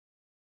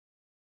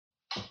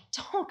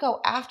don't go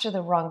after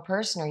the wrong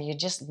person, or you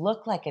just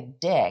look like a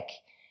dick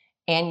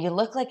and you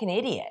look like an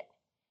idiot.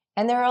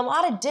 And there are a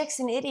lot of dicks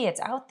and idiots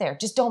out there.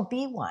 Just don't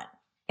be one.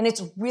 And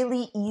it's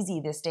really easy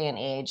this day and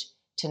age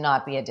to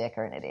not be a dick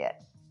or an idiot.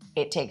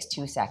 It takes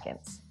 2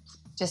 seconds.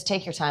 Just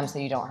take your time so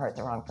you don't hurt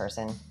the wrong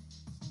person.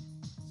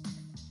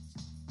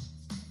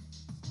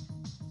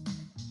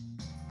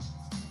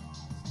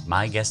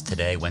 My guest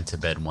today went to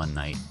bed one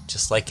night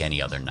just like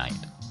any other night.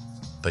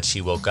 But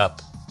she woke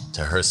up,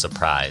 to her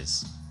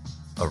surprise,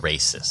 a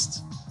racist.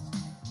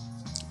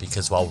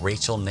 Because while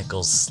Rachel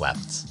Nichols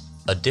slept,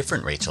 a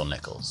different Rachel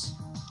Nichols,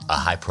 a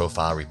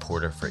high-profile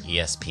reporter for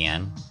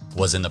ESPN,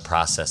 was in the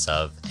process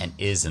of, and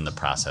is in the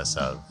process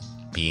of,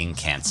 being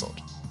canceled.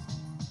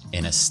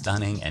 In a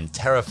stunning and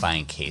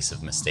terrifying case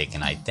of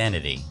mistaken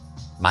identity,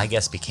 my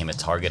guest became a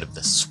target of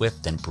the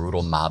swift and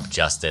brutal mob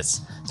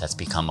justice that's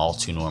become all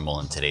too normal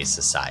in today's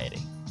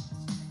society.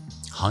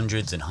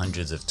 Hundreds and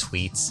hundreds of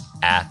tweets,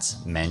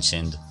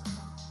 mentioned,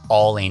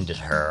 all aimed at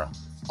her,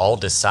 all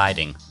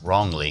deciding,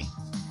 wrongly,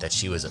 that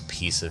she was a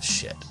piece of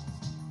shit.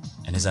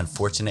 And as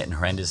unfortunate and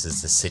horrendous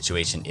as this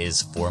situation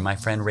is for my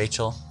friend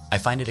Rachel, I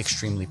find it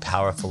extremely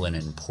powerful and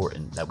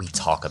important that we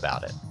talk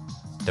about it,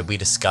 that we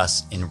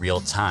discuss in real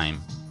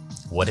time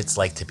what it's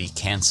like to be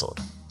canceled,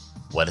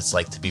 what it's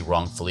like to be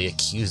wrongfully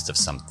accused of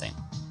something,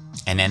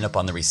 and end up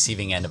on the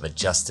receiving end of a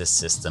justice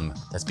system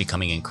that's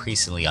becoming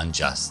increasingly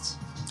unjust,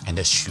 and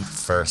a shoot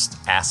first,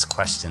 ask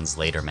questions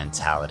later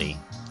mentality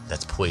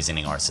that's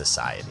poisoning our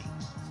society.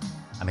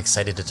 I'm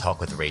excited to talk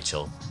with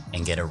Rachel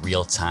and get a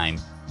real-time,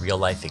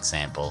 real-life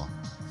example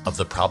of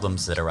the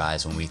problems that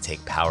arise when we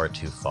take power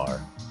too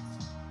far,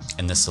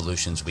 and the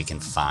solutions we can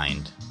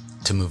find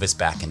to move us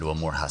back into a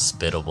more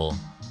hospitable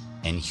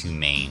and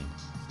humane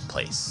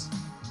place.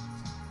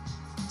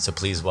 So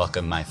please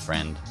welcome my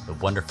friend, the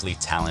wonderfully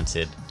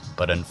talented,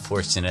 but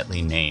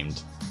unfortunately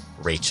named,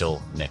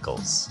 Rachel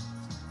Nichols.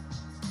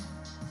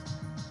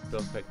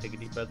 Real quick, take a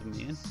deep breath with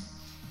me in.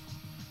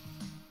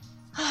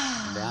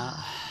 And out.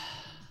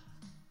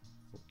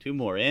 2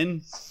 more in.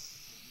 And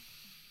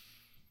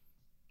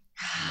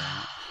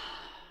out.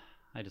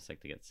 I just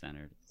like to get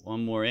centered.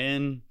 1 more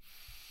in.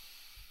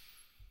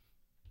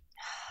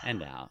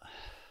 And out.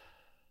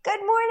 Good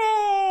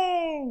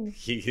morning.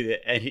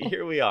 And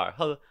here we are.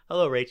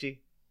 Hello, Rachie.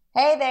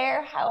 Hey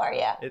there. How are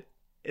you?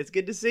 It's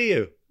good to see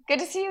you. Good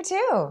to see you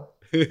too.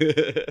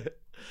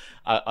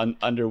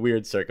 Under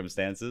weird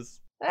circumstances.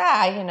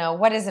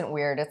 What isn't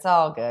weird? It's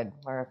all good.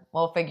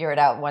 We'll figure it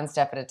out one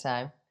step at a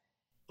time.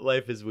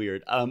 Life is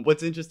weird.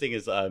 What's interesting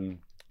is I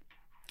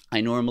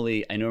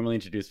normally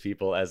introduce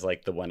people as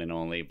like the one and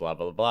only blah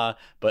blah blah,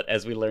 but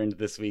as we learned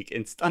this week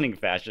in stunning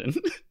fashion,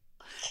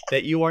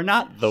 that you are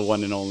not the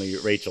one and only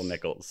Rachel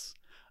Nichols.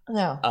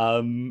 No.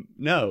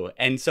 No.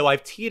 And so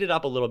I've teed it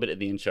up a little bit in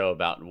the intro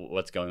about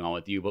what's going on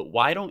with you, but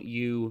why don't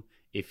you,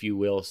 if you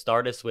will,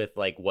 start us with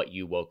like what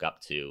you woke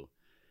up to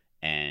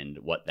and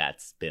what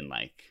that's been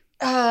like.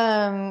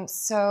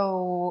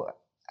 So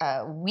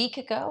a week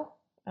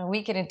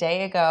and a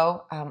day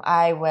ago,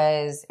 it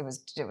was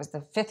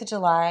the 5th of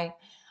July.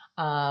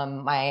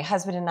 My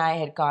husband and I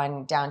had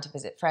gone down to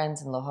visit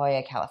friends in La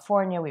Jolla,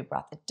 California. We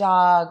brought the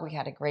dog. We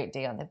had a great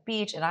day on the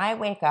beach. And I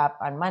wake up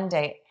on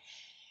Monday,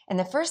 and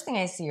the first thing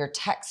I see are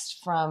texts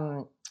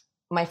from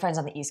my friends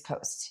on the East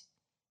Coast,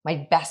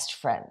 my best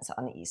friends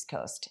on the East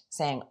Coast,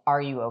 saying,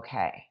 "Are you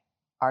okay?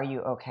 Are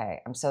you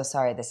okay? I'm so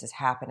sorry this is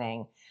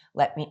happening.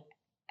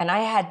 And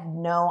I had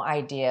no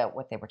idea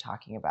what they were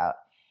talking about.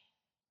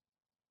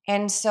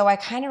 And so I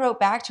kind of wrote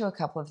back to a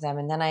couple of them,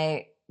 and then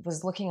I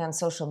was looking on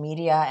social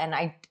media, and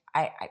I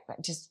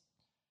just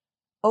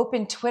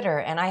opened Twitter,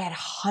 and I had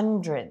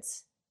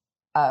hundreds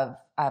of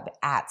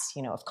ats,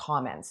 of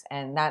comments,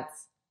 and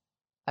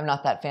I'm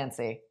not that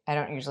fancy. I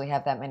don't usually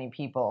have that many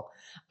people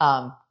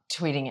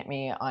tweeting at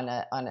me on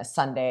a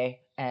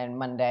Sunday and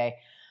Monday,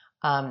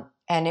 and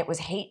it was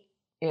hate.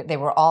 They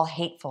were all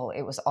hateful.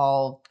 It was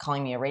all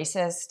calling me a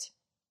racist,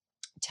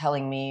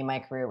 telling me my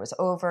career was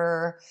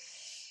over.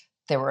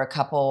 There were a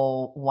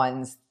couple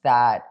ones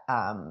that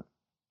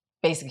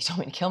basically told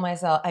me to kill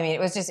myself. I mean,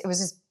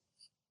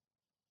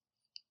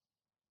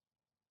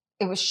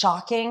 it was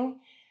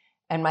shocking,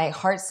 and my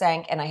heart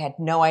sank, and I had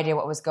no idea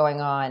what was going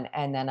on.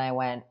 And then I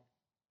went,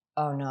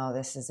 oh no,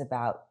 this is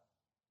about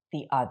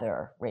the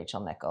other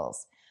Rachel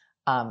Nichols,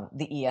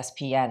 the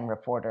ESPN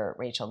reporter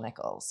Rachel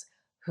Nichols,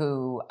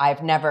 who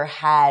I've never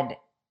had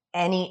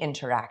any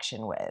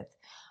interaction with.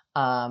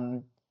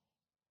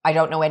 I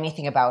don't know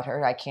anything about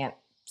her. I can't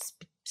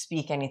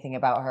speak anything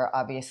about her,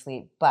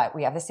 obviously, but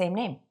we have the same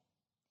name.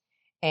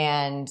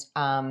 And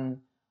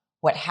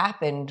what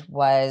happened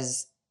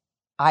was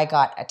I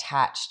got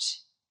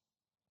attached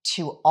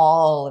to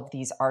all of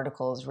these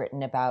articles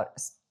written about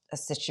a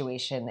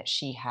situation that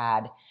she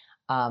had,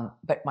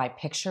 but my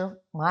picture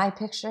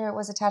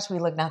was attached. We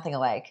look nothing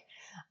alike.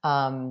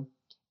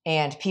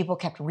 And people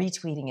kept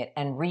retweeting it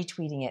and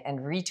retweeting it and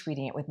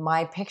retweeting it with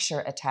my picture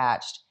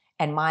attached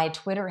and my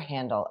Twitter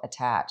handle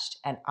attached.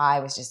 And I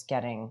was just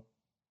getting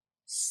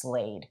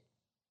slayed.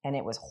 And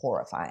it was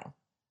horrifying.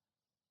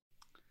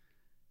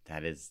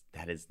 that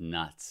is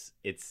nuts.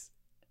 It's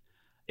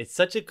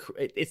such a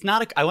it's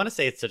not a I want to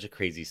say it's such a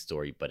crazy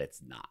story, but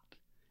it's not.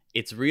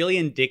 It's really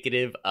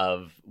indicative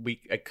of we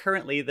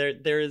currently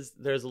there's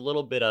a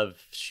little bit of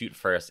shoot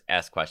first,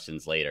 ask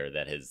questions later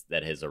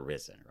that has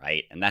arisen,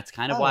 right? And that's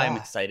kind of Oh why I'm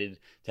yeah. excited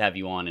to have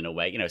you on in a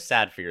way.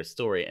 Sad for your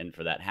story and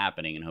for that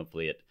happening, and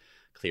hopefully it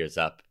clears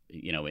up,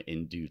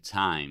 in due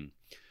time.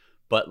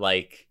 But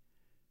like,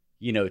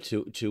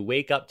 to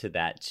wake up to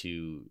that,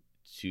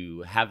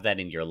 to have that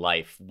in your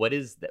life, what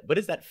does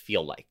that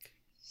feel like?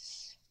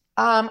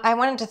 I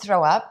wanted to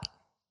throw up.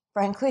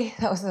 Frankly,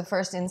 that was the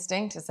first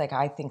instinct. It's like,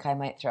 I think I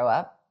might throw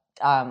up.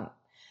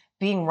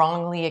 Being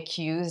wrongly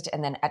accused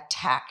and then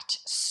attacked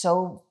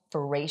so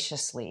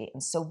voraciously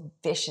and so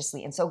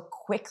viciously and so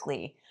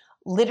quickly,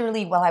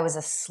 literally while I was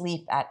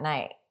asleep at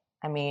night.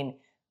 I mean,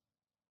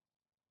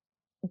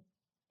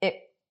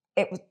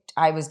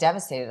 I was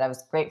devastated. I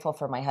was grateful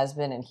for my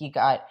husband, and he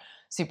got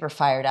super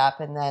fired up.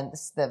 And then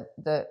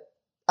the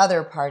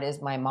other part is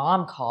my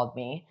mom called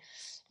me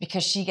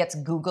because she gets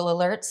Google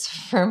alerts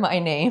for my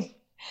name.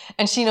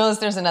 And she knows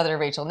there's another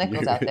Rachel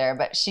Nichols out there,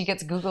 but she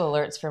gets Google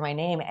alerts for my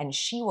name. And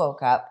she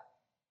woke up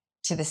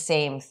to the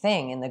same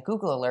thing in the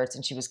Google alerts,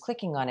 and she was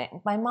clicking on it.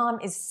 And my mom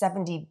is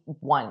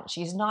 71.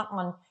 She's not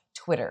on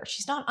Twitter.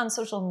 She's not on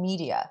social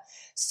media.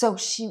 So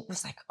she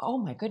was like, oh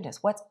my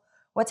goodness,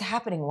 what's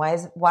happening?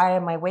 Why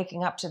am I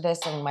waking up to this?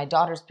 And my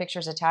daughter's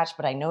picture's attached,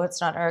 but I know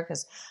it's not her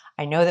because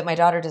I know that my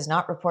daughter does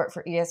not report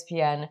for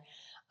ESPN.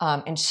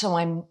 And so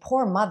my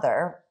poor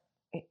mother,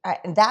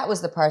 and that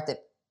was the part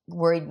that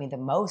worried me the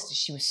most.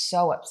 She was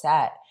so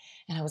upset.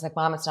 And I was like,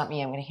 Mom, it's not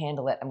me. I'm going to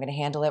handle it.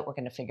 We're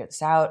going to figure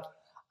this out.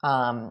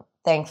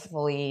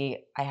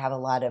 Thankfully, I have a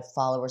lot of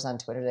followers on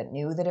Twitter that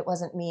knew that it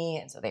wasn't me.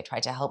 And so they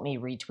tried to help me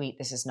retweet,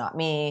 this is not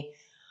me.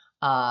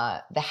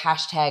 The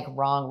hashtag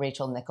wrong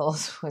Rachel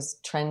Nichols was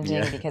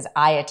trending because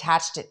I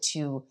attached it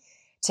to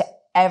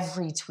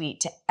every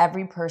tweet, to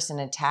every person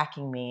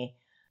attacking me.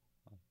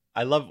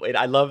 I love it.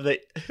 I love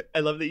that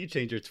you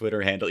changed your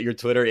Twitter handle. Your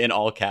Twitter in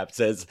all caps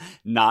says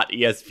 "not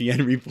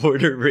ESPN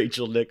reporter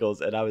Rachel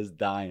Nichols," and I was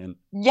dying.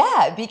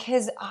 Yeah,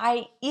 because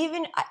I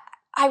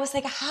was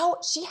like,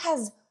 how she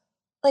has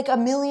like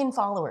 1 million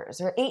followers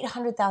or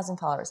 800,000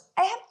 followers.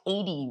 I have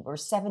 80 or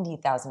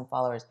 70,000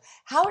 followers.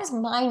 How is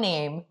my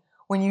name,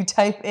 when you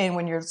type in,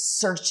 when you're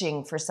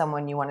searching for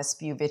someone you want to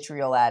spew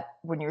vitriol at,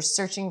 when you're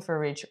searching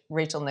for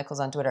Rachel Nichols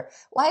on Twitter,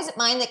 why is it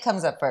mine that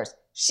comes up first?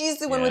 She's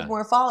the one with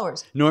more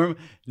followers.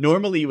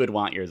 Normally you would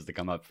want yours to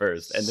come up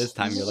first, and this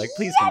time you're like,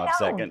 please come up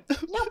second.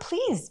 No,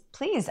 please.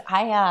 Please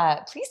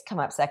come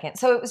up second.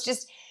 So it was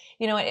just,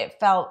 I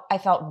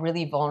felt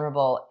really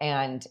vulnerable,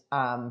 and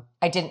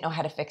I didn't know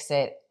how to fix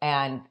it.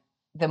 And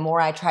the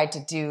more I tried to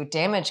do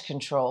damage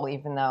control,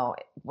 even though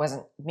it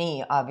wasn't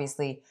me,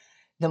 obviously,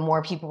 the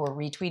more people were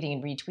retweeting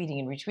and retweeting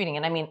and retweeting.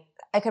 And I mean,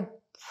 I could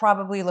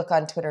probably look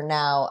on Twitter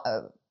now,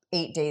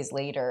 8 days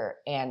later,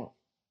 and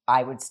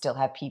I would still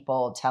have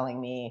people telling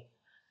me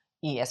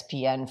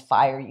ESPN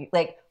fire you,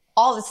 like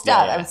all the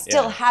stuff. I would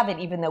still have it,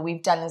 even though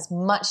we've done as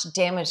much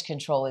damage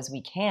control as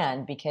we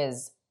can,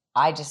 because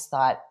I just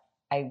thought,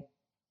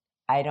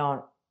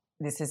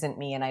 this isn't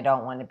me, and I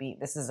don't want to be,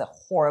 this is a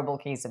horrible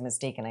case of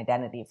mistaken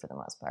identity for the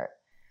most part.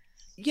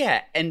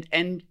 Yeah,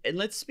 and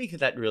let's speak to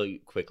that really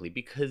quickly,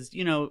 because,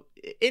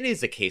 it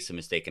is a case of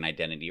mistaken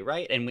identity,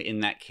 right? And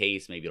in that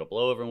case, maybe it'll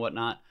blow over and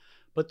whatnot.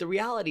 But the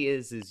reality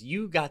is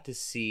you got to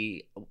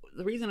see,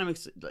 the reason I'm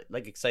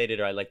excited,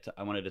 or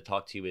I wanted to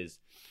talk to you, is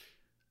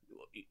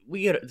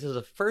this is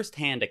a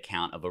firsthand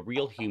account of a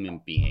real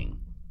human being,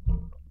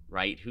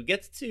 right? Who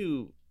gets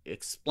to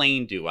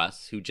explain to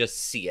us, who just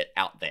see it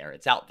out there.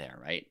 It's out there,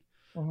 right?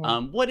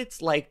 Mm-hmm. What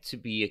it's like to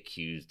be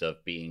accused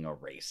of being a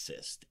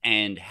racist,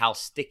 and how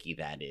sticky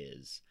that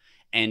is,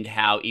 and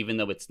how, even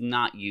though it's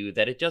not you,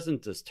 that it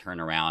doesn't just turn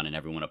around and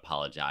everyone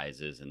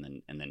apologizes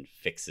and then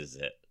fixes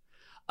it.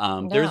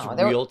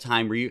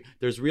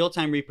 There's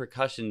real-time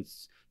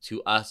repercussions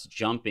to us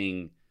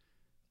jumping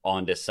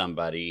onto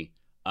somebody,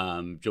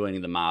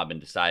 joining the mob and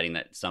deciding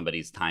that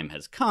somebody's time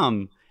has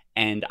come.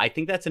 And I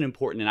think that's an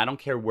important, and I don't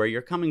care where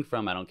you're coming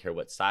from. I don't care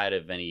what side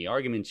of any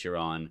arguments you're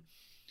on.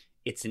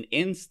 It's an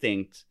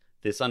instinct,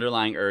 this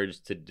underlying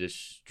urge to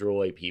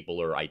destroy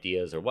people or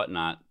ideas or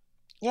whatnot,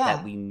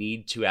 that we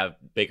need to have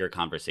bigger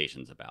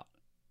conversations about.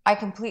 I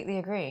completely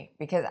agree,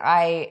 because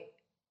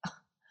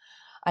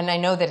and I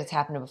know that it's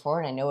happened before,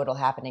 and I know it'll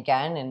happen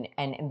again.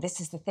 And this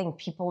is the thing.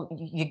 People,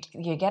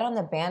 you get on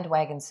the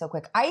bandwagon so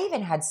quick. I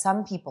even had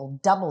some people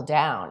double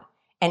down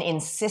and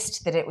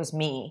insist that it was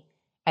me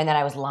and that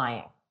I was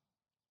lying.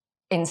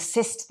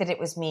 Insist that it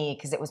was me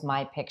because it was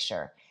my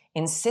picture.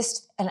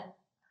 Insist.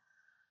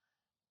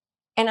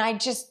 And I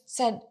just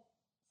said,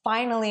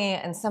 finally,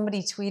 and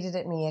somebody tweeted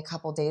at me a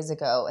couple days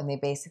ago, and they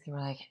basically were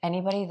like,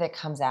 anybody that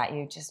comes at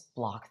you, just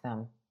block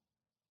them.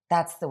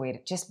 That's the way to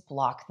just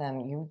block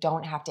them. You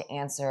don't have to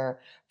answer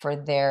for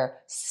their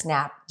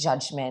snap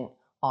judgment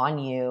on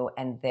you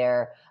and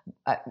their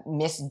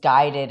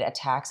misguided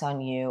attacks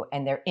on you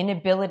and their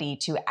inability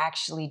to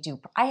actually do.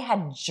 I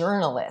had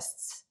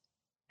journalists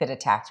that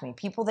attacked me,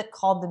 people that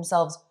called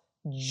themselves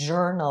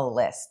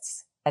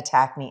journalists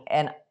attack me.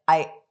 And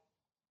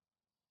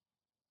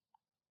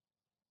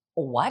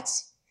what?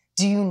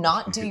 Do you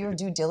not do your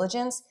due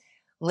diligence?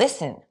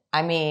 Listen,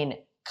 I mean,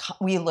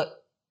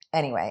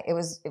 anyway, it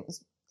was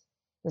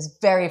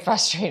very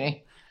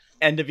frustrating.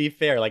 And to be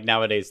fair, like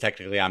nowadays,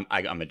 technically, I'm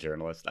a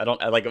journalist.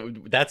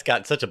 That's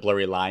got such a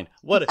blurry line.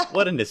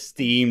 What an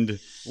esteemed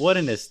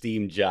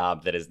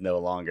job that is no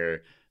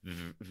longer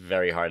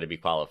very hard to be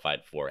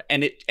qualified for,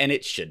 and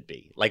it should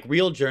be. Like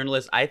real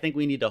journalists, I think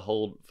we need to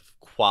hold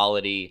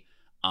quality,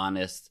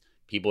 honest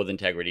people with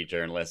integrity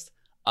journalists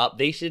up.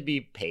 They should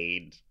be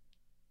paid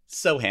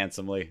so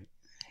handsomely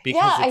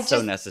because it's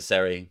so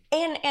necessary.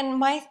 And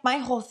my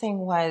whole thing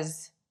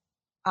was,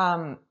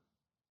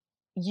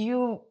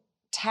 you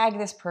tag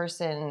this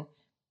person,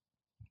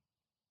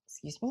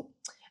 excuse me,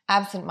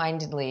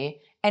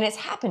 absentmindedly, and it's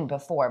happened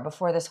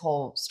before this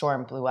whole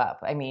storm blew up.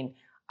 I mean,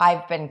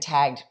 I've been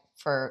tagged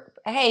for,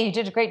 hey, you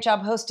did a great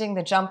job hosting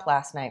the jump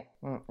last night.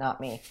 Not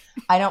me.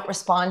 I don't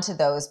respond to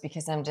those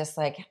because I'm just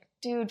like,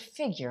 dude,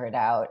 figure it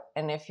out.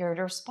 And if you're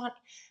to respond,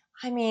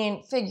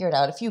 figure it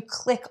out. If you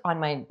click on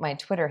my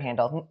Twitter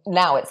handle,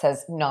 now it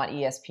says not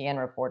ESPN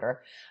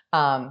reporter.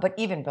 But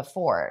even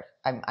before,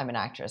 I'm an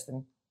actress.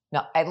 And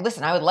no, I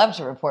would love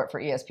to report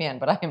for ESPN,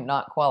 but I am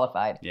not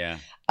qualified. Yeah.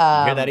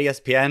 You hear that,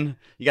 ESPN?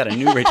 You got a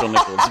new Rachel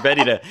Nichols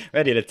ready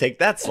to take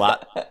that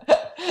slot.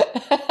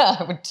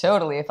 I would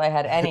totally, if I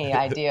had any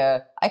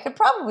idea. I could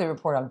probably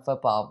report on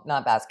football,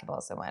 not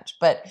basketball so much.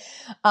 But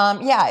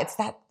it's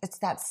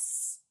that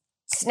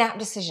snap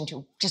decision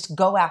to just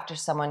go after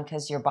someone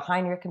because you're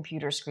behind your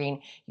computer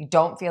screen. You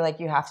don't feel like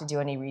you have to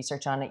do any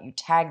research on it. You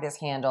tag this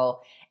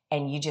handle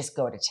and you just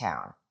go to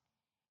town.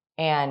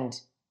 And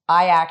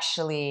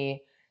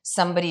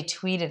somebody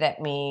tweeted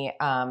at me,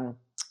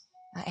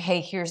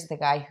 hey, here's the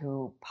guy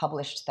who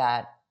published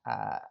the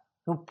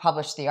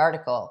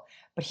article,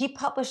 but he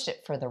published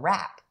it for the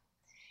Wrap.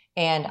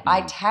 And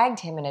I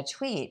tagged him in a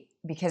tweet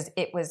because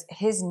it was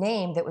his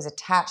name that was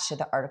attached to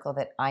the article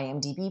that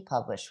IMDb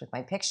published with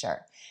my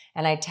picture.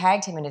 And I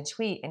tagged him in a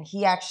tweet, and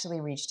he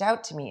actually reached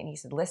out to me and he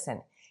said,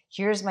 listen,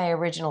 here's my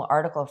original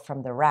article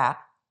from the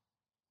Wrap.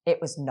 It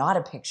was not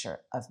a picture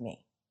of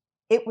me.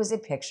 It was a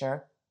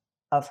picture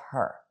of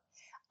her.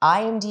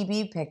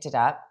 IMDb picked it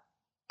up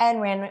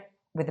and ran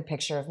with a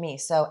picture of me.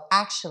 So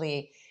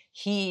actually,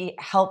 he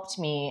helped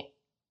me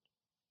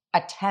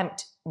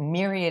attempt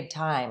myriad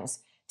times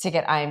to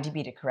get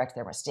IMDb to correct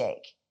their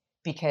mistake,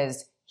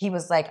 because he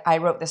was like, I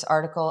wrote this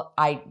article.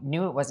 I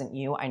knew it wasn't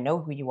you. I know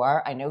who you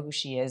are. I know who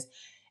she is.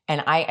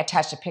 And I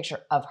attached a picture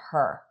of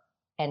her.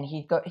 And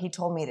he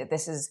told me that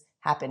this has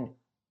happened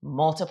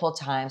multiple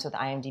times with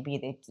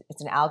IMDb.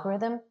 It's an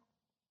algorithm.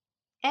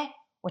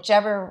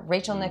 Whichever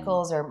Rachel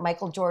Nichols or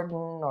Michael Jordan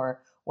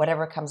or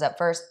whatever comes up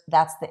first,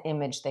 that's the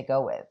image they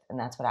go with. And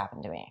that's what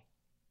happened to me.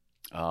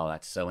 Oh,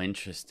 that's so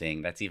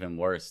interesting. That's even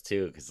worse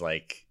too, because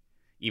like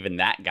even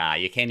that guy,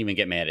 you can't even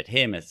get mad at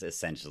him. It's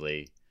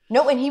essentially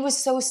no, and he was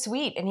so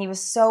sweet and he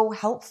was so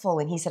helpful.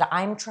 And he said,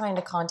 I'm trying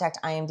to contact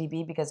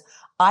IMDb because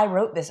I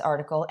wrote this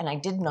article and I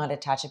did not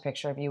attach a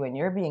picture of you and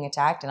you're being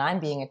attacked and I'm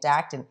being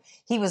attacked. And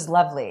he was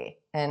lovely.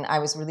 And I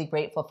was really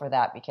grateful for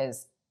that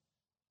because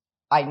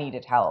I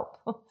needed help.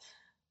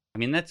 I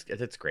mean, that's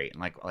great.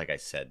 And like I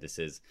said,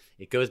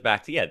 it goes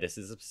back to, this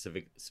is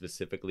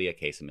specifically a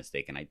case of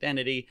mistaken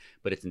identity,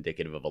 but it's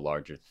indicative of a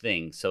larger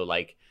thing. So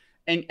like,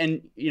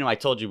 and I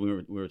told you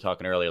we were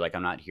talking earlier, like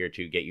I'm not here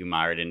to get you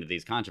mired into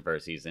these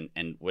controversies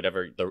and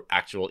whatever the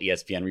actual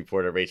ESPN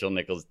reporter Rachel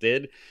Nichols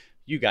did,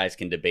 you guys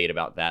can debate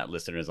about that,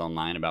 listeners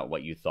online, about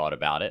what you thought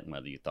about it and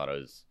whether you thought it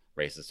was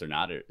racist or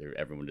not, or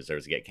everyone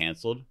deserves to get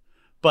canceled.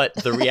 But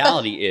the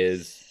reality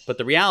is,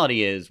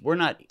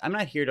 I'm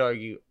not here to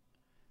argue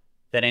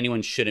that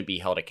anyone shouldn't be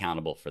held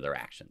accountable for their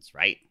actions,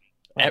 right?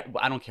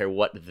 I don't care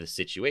what the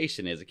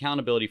situation is.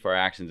 Accountability for our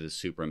actions is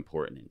super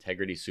important.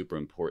 Integrity is super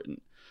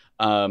important.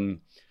 I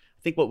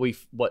think what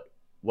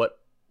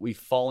we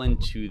fall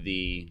into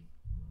the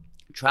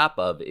trap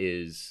of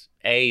is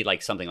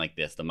like something like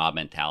this, the mob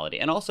mentality,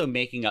 and also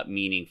making up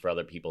meaning for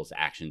other people's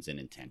actions and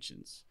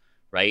intentions,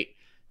 right?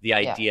 The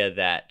idea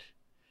that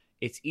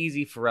it's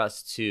easy for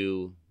us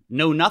to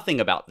know nothing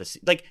about this.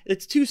 Like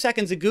it's 2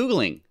 seconds of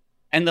Googling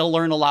and they'll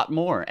learn a lot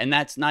more. And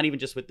that's not even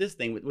just with this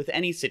thing, with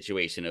any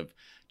situation of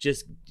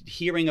just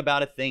hearing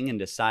about a thing and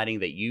deciding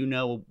that you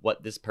know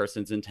what this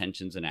person's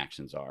intentions and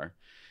actions are.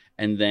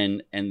 And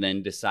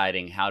then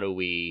deciding how do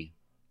we,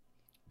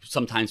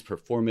 sometimes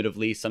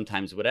performatively,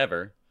 sometimes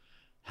whatever,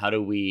 how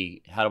do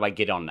I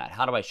get on that?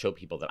 How do I show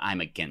people that I'm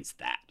against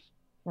that?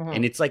 Mm-hmm.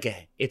 And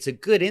it's a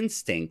good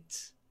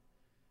instinct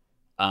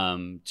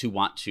to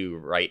want to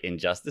right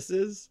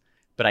injustices,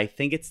 but I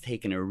think it's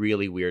taken a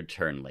really weird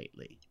turn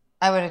lately.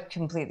 I would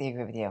completely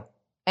agree with you.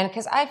 And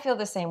because I feel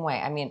the same way.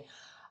 I mean,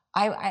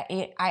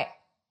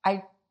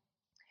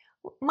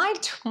 my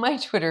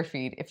Twitter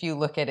feed, if you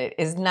look at it,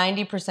 is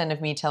 90%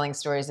 of me telling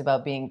stories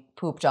about being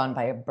pooped on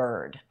by a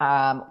bird.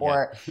 I'm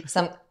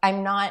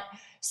not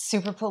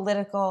super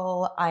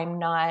political. I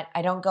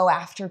don't go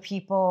after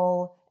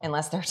people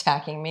unless they're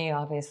attacking me,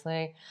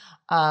 obviously.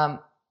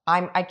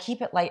 I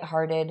keep it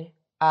lighthearted,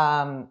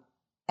 and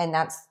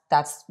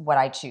that's what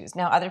I choose.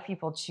 Now, other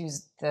people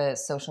choose the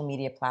social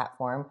media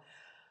platform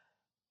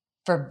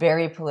for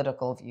very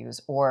political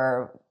views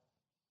or,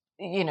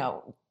 you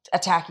know,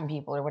 attacking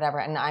people or whatever.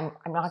 And I'm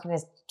not going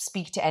to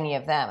speak to any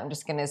of them. I'm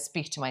just going to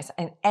speak to myself.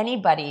 And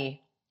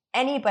anybody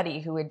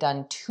who had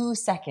done 2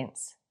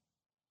 seconds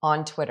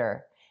on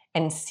Twitter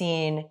and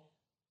seen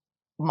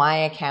my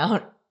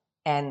account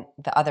and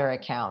the other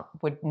account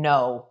would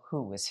know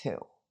who was who.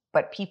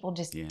 But people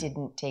just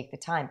didn't take the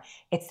time.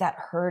 It's that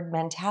herd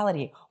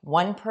mentality.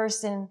 One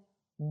person,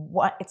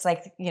 it's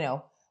like, you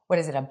know, what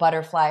is it? A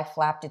butterfly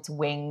flapped its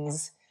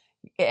wings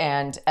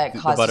and it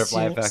caused a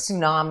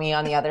tsunami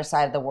on the other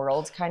side of the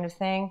world kind of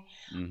thing.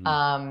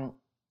 Mm-hmm.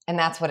 And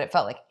that's what it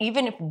felt like.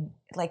 Even if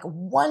like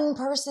one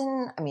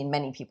person, I mean,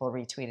 many people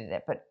retweeted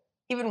it, but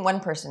even one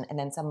person, and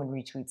then someone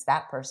retweets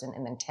that person,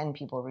 and then 10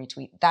 people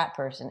retweet that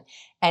person,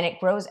 and it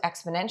grows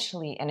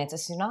exponentially, and it's a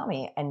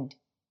tsunami, and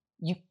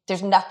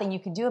there's nothing you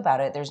can do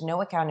about it. There's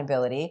no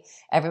accountability.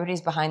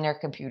 Everybody's behind their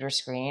computer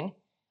screen,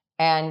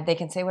 and they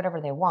can say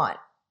whatever they want,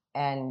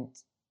 and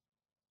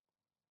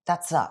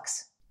that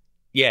sucks.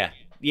 Yeah,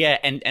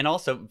 and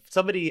also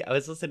I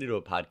was listening to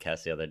a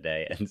podcast the other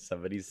day, and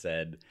somebody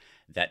said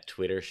that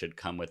Twitter should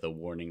come with a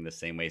warning the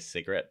same way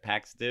cigarette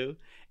packs do,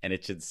 and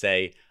it should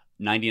say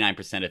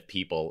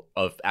 99%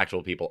 of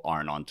actual people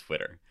aren't on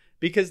Twitter.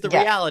 Because the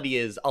reality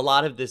is a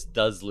lot of this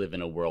does live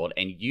in a world,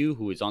 and you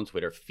who is on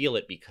Twitter feel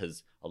it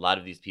because a lot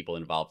of these people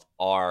involved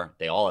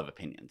they all have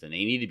opinions and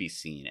they need to be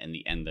seen, and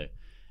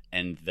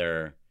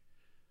they're,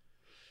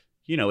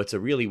 you know, it's a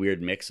really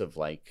weird mix of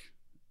like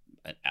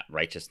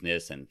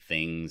righteousness and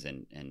things,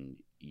 and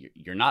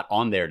you're not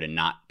on there to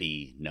not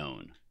be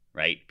known,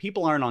 right?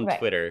 People aren't on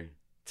Twitter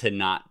to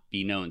not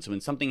be known. So when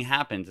something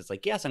happens, it's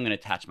like, yes, I'm going to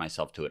attach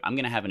myself to it. I'm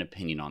going to have an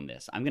opinion on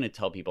this. I'm going to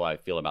tell people how I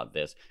feel about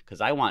this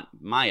because I want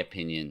my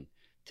opinion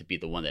to be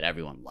the one that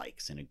everyone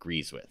likes and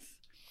agrees with.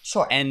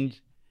 Sure. And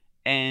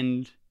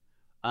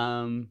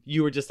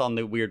you were just on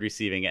the weird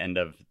receiving end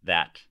of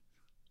that.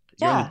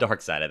 You're on the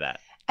dark side of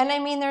that. And I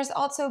mean, there's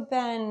also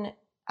been,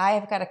 I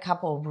have got a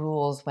couple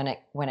rules when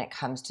it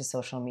comes to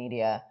social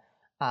media.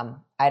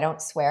 I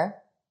don't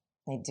swear.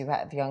 I do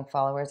have young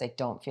followers. I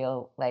don't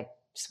feel like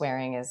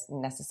swearing is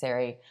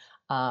necessary.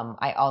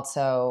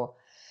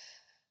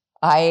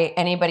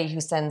 Anybody who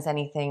sends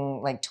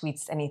anything, like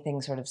tweets anything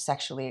sort of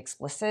sexually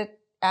explicit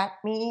at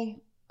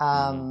me,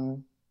 I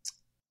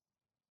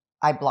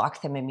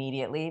block them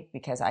immediately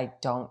because I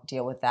don't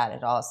deal with that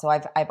at all. So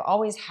I've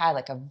always had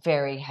like a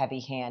very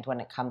heavy hand when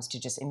it comes to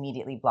just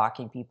immediately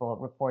blocking people,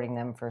 reporting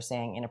them for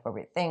saying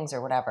inappropriate things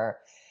or whatever.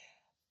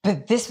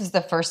 But this was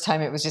the first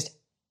time it was just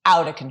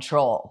out of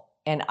control.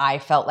 And I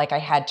felt like I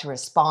had to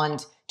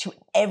respond to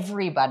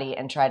everybody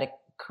and try to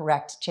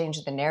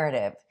change the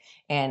narrative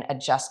and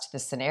adjust the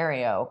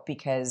scenario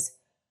because,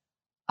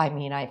 I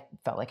mean, I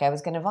felt like I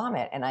was going to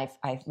vomit. And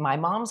my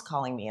mom's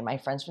calling me and my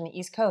friends from the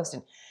East Coast.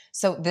 And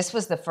so this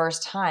was the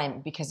first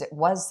time, because it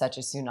was such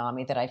a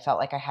tsunami, that I felt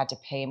like I had to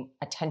pay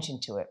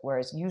attention to it.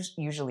 Whereas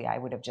usually I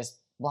would have just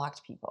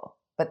blocked people.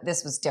 But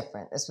this was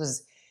different.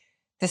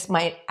 This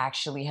might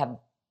actually have,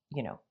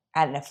 you know,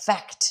 had an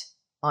effect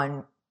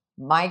on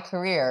my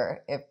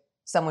career if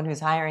someone who's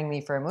hiring me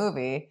for a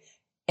movie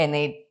and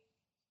they,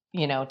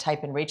 you know,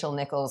 type in Rachel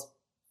Nichols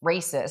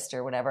racist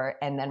or whatever,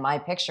 and then my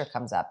picture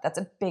comes up. That's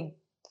a big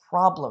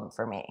problem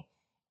for me,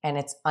 and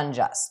it's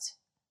unjust.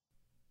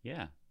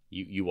 Yeah,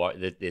 you are.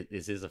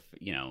 This is a,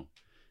 you know,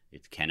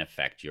 it can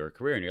affect your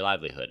career and your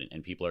livelihood,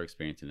 and people are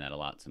experiencing that a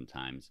lot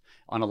sometimes.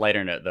 On a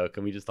lighter note, though,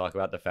 can we just talk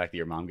about the fact that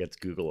your mom gets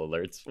Google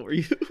alerts for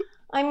you?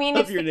 I mean,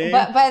 your name?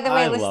 But by the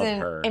way, love listen,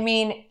 her. I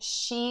mean,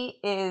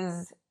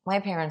 my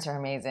parents are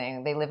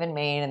amazing. They live in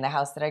Maine in the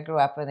house that I grew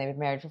up in. They've been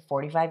married for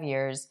 45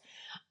 years.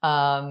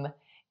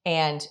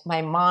 And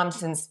my mom,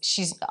 since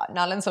she's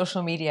not on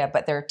social media,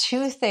 but there are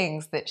two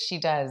things that she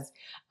does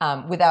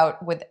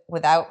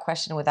without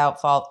question, without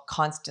fault,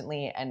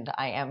 constantly. And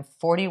I am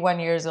 41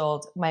 years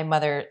old. My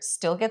mother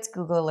still gets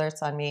Google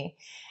alerts on me,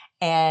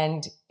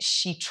 and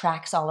she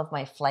tracks all of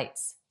my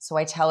flights. So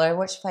I tell her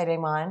which flight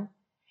I'm on,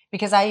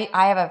 because I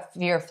have a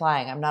fear of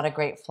flying. I'm not a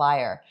great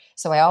flyer.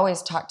 So I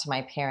always talk to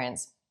my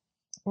parents.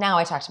 Now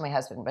I talk to my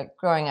husband, but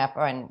growing up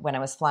and when I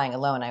was flying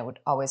alone, I would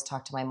always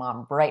talk to my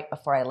mom right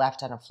before I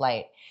left on a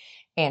flight.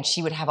 And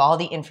she would have all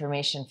the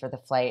information for the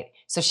flight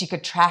so she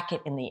could track it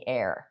in the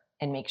air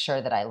and make sure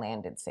that I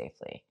landed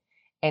safely.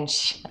 And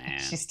she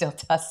still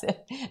does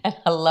it. And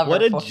I love her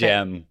for it. What a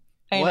gem.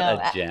 What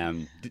a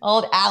gem.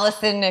 Old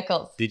Allison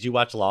Nichols. Did you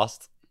watch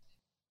Lost?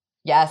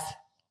 Yes,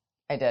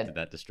 I did. Did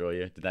that destroy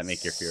you? Did that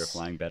make your fear of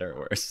flying better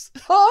or worse?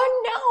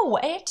 Oh, no.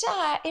 It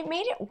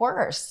made it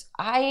worse.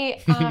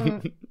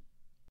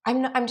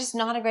 I'm just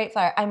not a great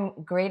flyer. I'm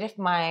great if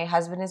my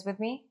husband is with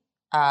me,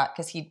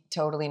 because he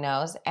totally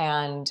knows.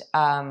 And,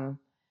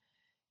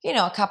 you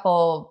know, a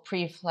couple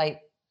pre-flight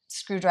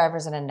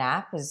screwdrivers and a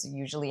nap is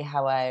usually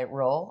how I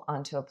roll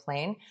onto a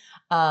plane.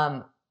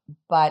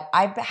 But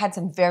I've had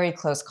some very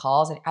close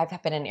calls, and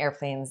I've been in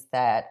airplanes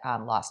that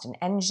lost an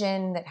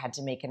engine, that had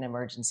to make an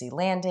emergency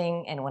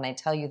landing. And when I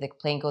tell you the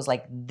plane goes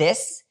like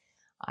this,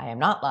 I am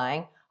not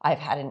lying. I've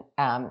had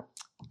an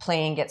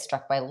plane get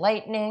struck by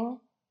lightning.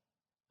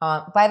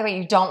 By the way,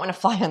 you don't want to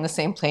fly on the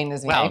same plane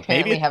as me. Wow, I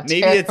apparently have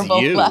maybe it's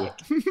terrible you. luck.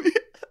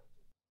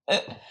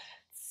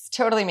 It's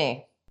totally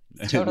me.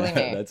 It's totally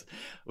me.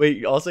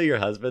 Wait, also your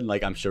husband,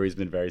 like, I'm sure he's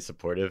been very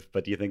supportive,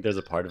 but do you think there's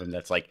a part of him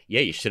that's like,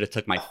 yeah, you should have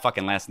took my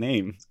fucking last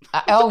name?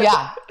 Oh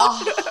yeah,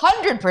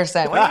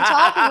 100%. What are you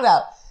talking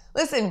about?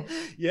 Listen,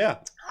 Yeah,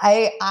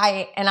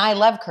 I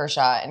love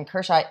Kershaw, and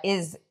Kershaw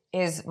is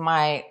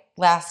my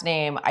last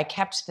name. I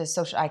kept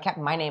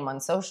my name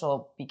on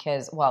social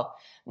because, well,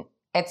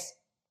 it's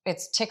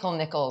Tickle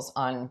Nichols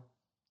on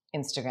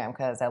Instagram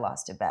because I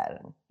lost a bet,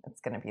 and it's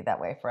going to be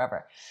that way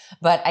forever.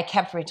 But I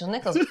kept Rachel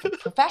Nichols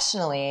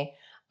professionally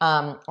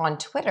on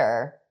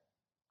Twitter,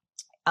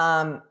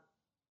 and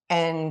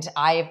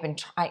I have been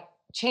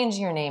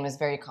changing your name is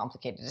very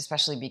complicated,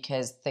 especially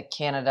because the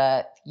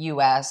Canada,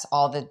 US,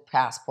 all the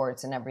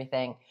passports and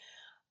everything.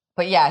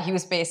 But yeah, he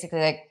was basically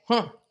like,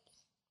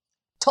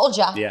 told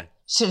ya. yeah,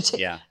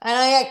 Yeah.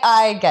 And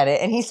I get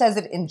it. And he says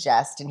it in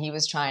jest, and he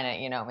was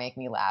trying to, make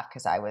me laugh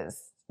because I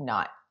was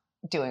not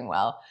doing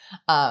well.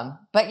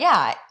 But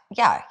yeah,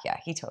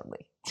 he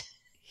totally.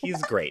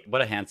 he's great.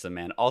 What a handsome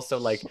man. Also,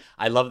 like,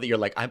 I love that you're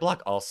like, I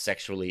block all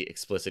sexually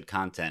explicit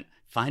content.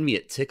 Find me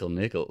at Tickle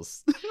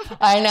Nichols.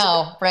 I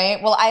know,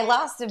 right? Well, I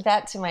lost a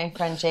bet to my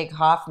friend Jake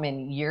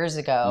Hoffman years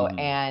ago,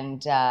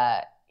 and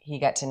he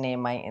got to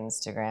name my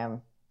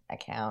Instagram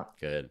account.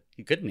 Good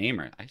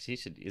namer. Actually,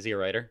 is he a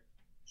writer?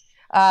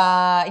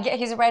 Yeah,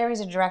 he's a writer. He's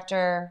a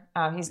director.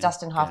 He's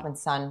Dustin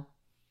Hoffman's son.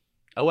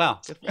 Oh wow!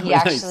 He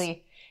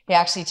actually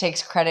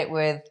takes credit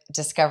with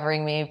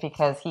discovering me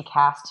because he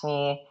cast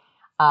me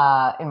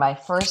in my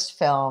first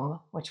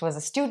film, which was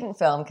a student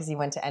film because he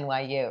went to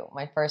NYU.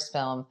 My first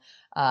film,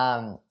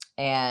 so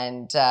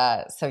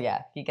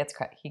yeah, he gets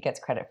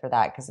credit for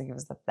that because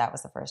that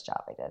was the first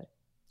job I did.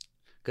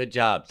 Good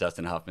job,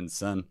 Dustin Hoffman's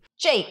son.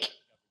 Jake,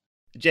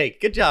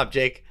 good job,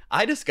 Jake.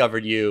 I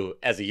discovered you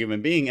as a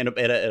human being at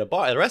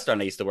a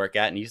restaurant I used to work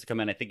at, and you used to come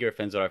in. I think you were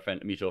friends with our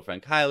mutual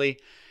friend Kylie,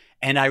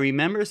 and I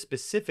remember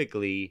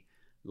specifically,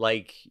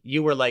 like,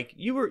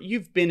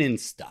 you've been in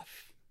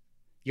stuff.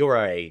 You're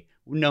a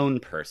known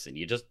person.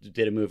 You just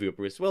did a movie with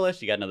Bruce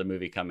Willis. You got another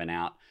movie coming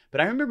out.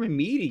 But I remember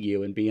meeting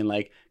you and being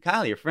like,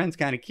 Kylie, your friend's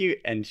kind of cute,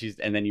 and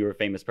then you were a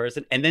famous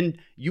person, and then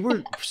you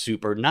were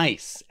super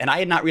nice, and I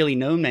had not really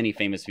known many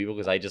famous people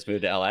because I just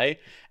moved to LA,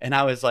 and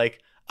I was like,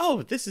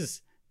 oh,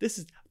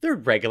 they're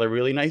regular,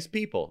 really nice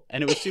people.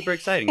 And it was super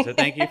exciting. So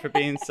thank you for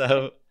being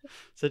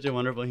such a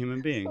wonderful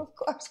human being. Of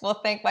course. Well,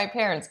 thank my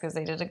parents because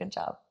they did a good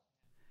job.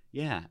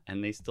 Yeah.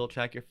 And they still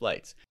track your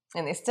flights.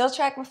 And they still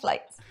track my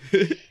flights.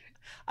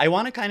 I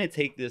want to kind of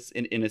take this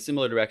in a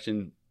similar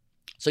direction.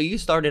 So you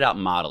started out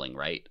modeling,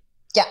 right?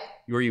 Yeah.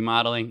 Were you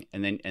modeling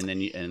and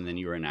then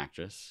you were an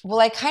actress? Well,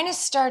 I kind of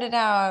started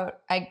out,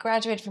 I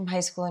graduated from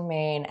high school in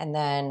Maine, and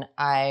then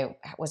I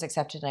was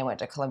accepted and I went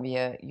to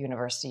Columbia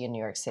University in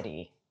New York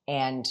City.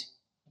 And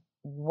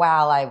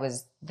while I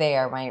was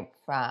there,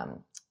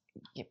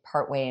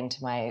 partway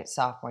into my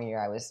sophomore year,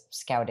 I was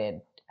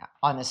scouted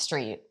on the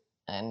street.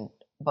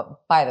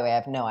 But by the way, I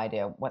have no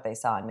idea what they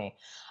saw in me.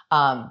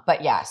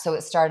 But yeah, so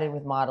it started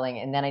with modeling,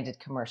 and then I did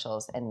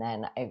commercials, and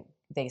then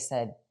they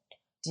said,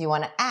 do you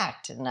want to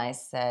act? And I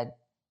said,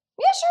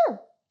 yeah, sure.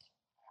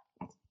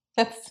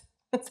 That's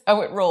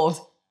how it rolled.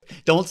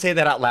 Don't say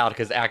that out loud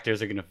because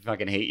actors are going to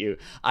fucking hate you.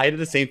 I did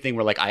the same thing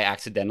where, like, I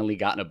accidentally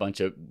got in a bunch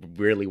of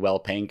really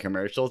well-paying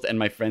commercials, and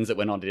my friends that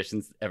went on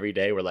auditions every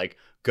day were like,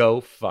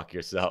 go fuck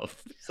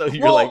yourself. So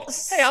you're like,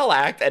 hey, I'll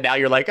act. And now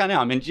you're like, oh, no,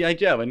 I'm in G.I.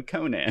 Joe and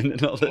Conan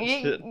and all that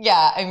shit.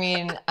 Yeah, I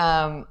mean,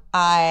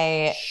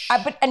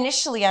 but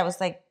initially I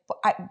was like,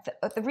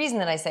 the reason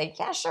that I say,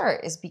 yeah, sure,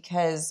 is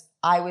because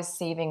I was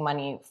saving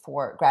money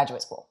for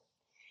graduate school.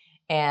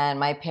 And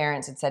my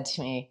parents had said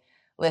to me,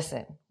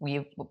 listen,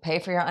 we will pay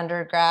for your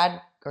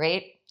undergrad.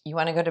 Great. You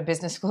want to go to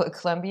business school at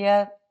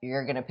Columbia?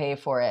 You're going to pay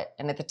for it.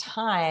 And at the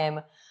time,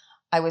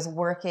 I was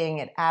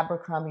working at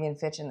Abercrombie &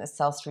 Fitch in the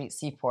South Street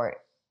Seaport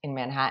in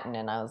Manhattan.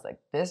 And I was like,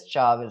 this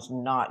job is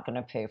not going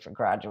to pay for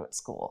graduate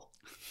school.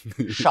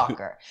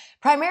 Shocker.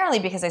 Primarily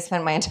because I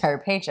spent my entire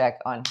paycheck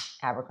on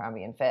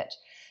Abercrombie & Fitch.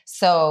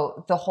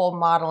 So the whole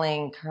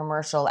modeling,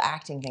 commercial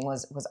acting thing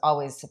was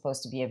always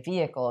supposed to be a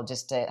vehicle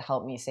just to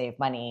help me save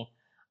money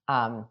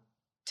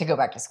to go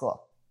back to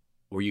school.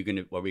 Were you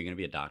gonna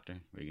be a doctor?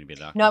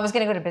 No, I was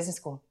gonna go to business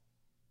school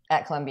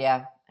at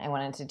Columbia. I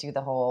wanted to do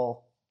the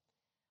whole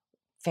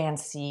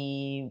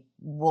fancy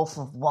Wolf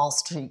of Wall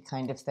Street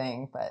kind of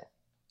thing, but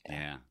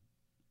yeah.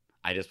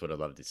 I just would have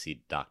loved to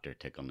see Dr.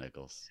 Tickle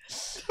Nichols.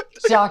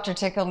 Dr.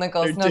 Tickle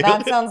Nichols. No,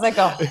 that sounds like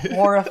a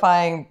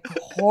horrifying,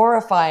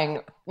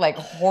 like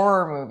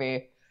horror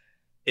movie.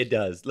 It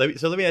does. Let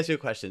me ask you a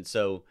question.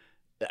 So,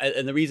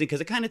 and the reason, because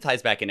it kind of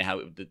ties back into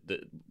how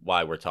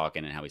why we're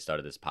talking and how we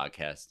started this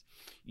podcast.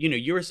 You know,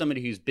 you're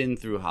somebody who's been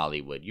through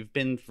Hollywood. You've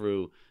been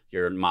through,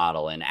 you're a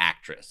model and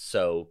actress.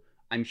 So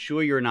I'm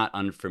sure you're not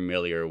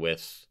unfamiliar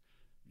with,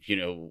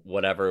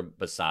 whatever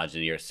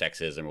misogyny or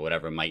sexism or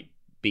whatever might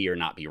be or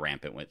not be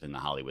rampant within the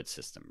Hollywood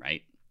system,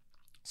 right?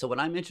 So what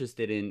I'm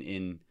interested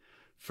in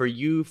for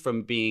you,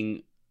 from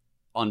being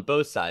on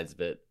both sides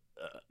of it,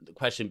 the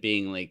question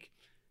being like,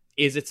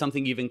 is it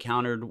something you've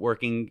encountered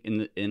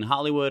working in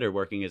Hollywood or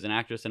working as an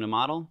actress and a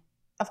model?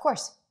 Of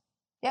course.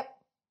 Yep.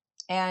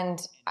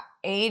 And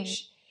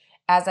age,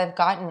 as I've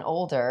gotten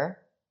older,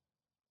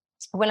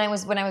 when I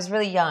was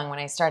really young, when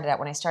I started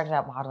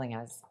out modeling, I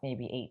was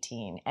maybe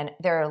 18. And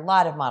there are a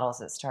lot of models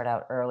that start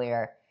out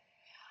earlier.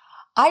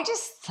 I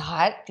just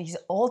thought these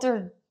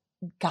older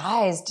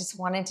guys just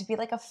wanted to be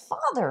like a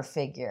father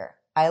figure.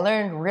 I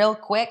learned real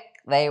quick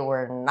they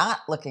were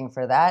not looking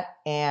for that,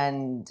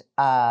 and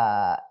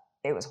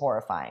it was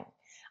horrifying.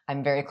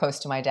 I'm very close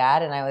to my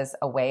dad, and I was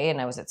away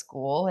and I was at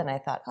school, and I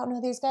thought, oh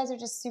no, these guys are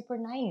just super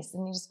nice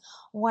and they just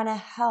want to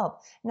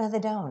help. No, they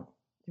don't.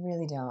 They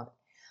really don't.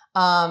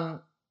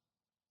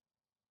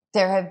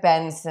 There have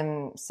been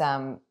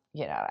some,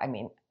 I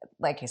mean,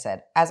 like I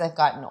said, as I've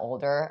gotten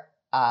older,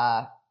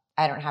 I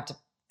don't have to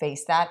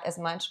face that as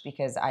much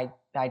because I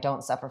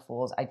don't suffer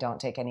fools. I don't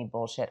take any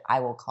bullshit.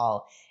 I will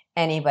call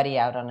anybody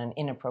out on an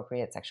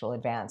inappropriate sexual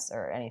advance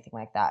or anything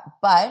like that.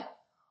 But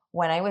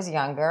when I was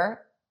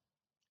younger,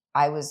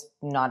 I was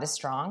not as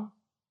strong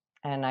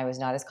and I was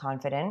not as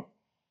confident.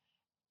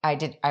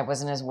 I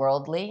wasn't as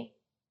worldly,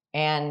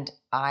 and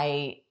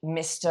I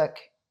mistook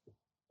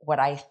what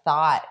I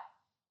thought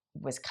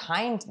was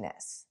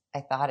kindness.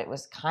 I thought it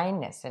was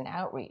kindness and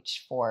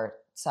outreach for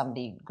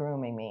somebody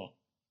grooming me.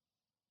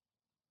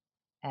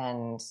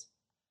 And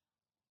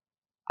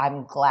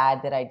I'm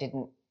glad that I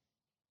didn't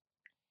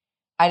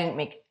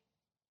make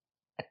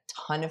a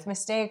ton of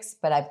mistakes,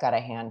 but I've got a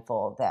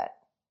handful that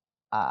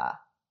I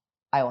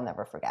will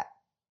never forget.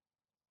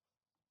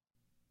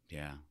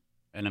 Yeah.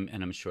 And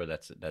I'm sure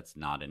that's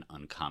not an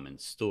uncommon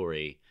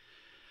story.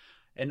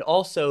 And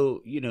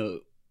also,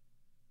 you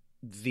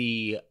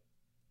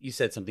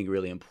said something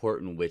really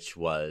important, which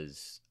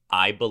was,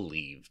 I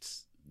believed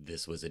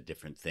this was a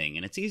different thing.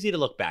 And it's easy to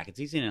look back. It's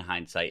easy in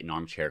hindsight and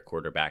armchair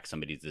quarterback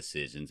somebody's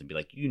decisions and be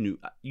like, you knew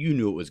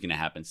it was going to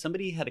happen.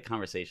 Somebody had a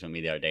conversation with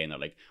me the other day and they're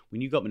like,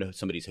 when you go up into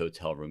somebody's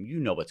hotel room, you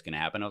know what's going to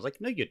happen. I was like,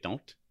 no, you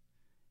don't.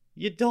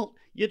 You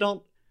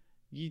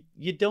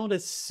don't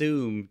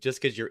assume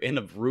just because you're in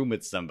a room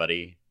with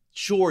somebody.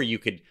 Sure, you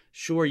could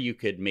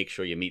make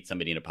sure you meet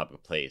somebody in a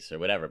public place or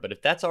whatever. But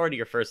if that's already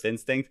your first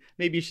instinct,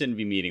 maybe you shouldn't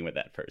be meeting with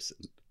that person.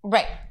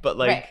 Right. But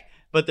right.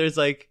 But there's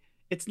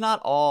it's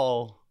not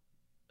all.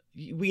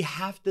 We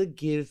have to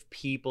give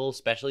people,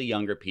 especially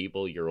younger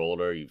people, you're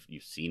older,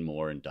 you've seen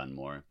more and done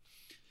more,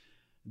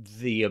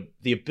 the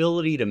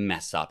ability to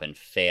mess up and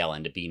fail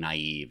and to be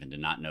naive and to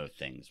not know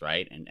things,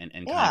 right? And kind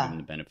of give them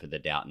the benefit of the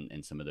doubt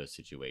in some of those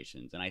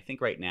situations. And I think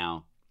right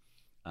now,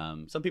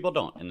 some people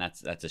don't, and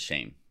that's a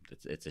shame.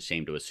 It's a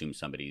shame to assume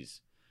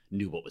somebody's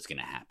knew what was going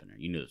to happen or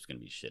you knew it was going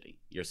to be shitty.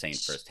 You're saying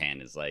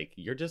firsthand is like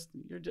you're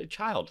a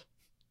child.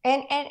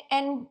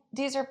 And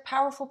these are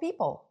powerful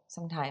people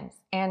sometimes,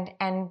 and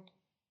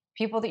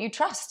people that you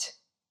trust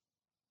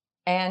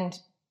and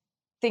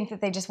think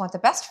that they just want the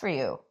best for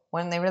you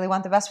when they really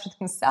want the best for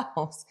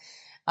themselves.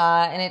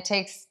 And it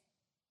takes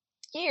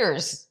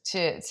years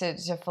to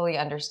fully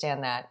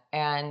understand that.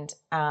 And,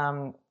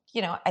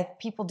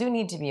 people do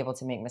need to be able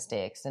to make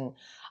mistakes. And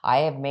I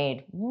have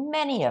made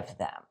many of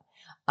them.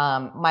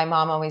 My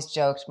mom always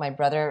joked, my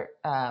brother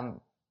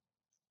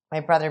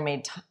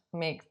made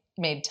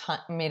a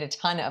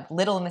ton of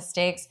little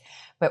mistakes,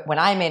 but when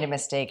I made a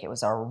mistake, it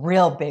was a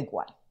real big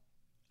one.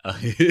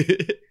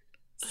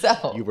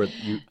 So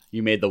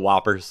you made the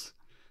whoppers.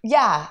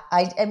 Yeah,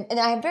 I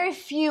have very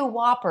few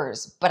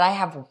whoppers, but I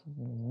have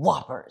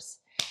whoppers.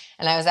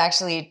 And I was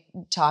actually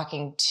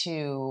talking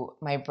to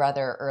my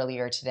brother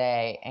earlier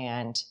today,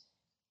 and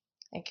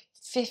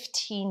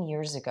 15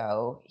 years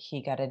ago,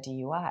 he got a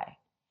DUI,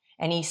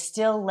 and he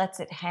still lets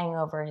it hang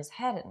over his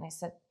head. And I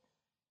said,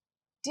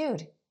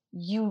 dude,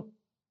 you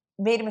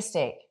made a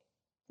mistake.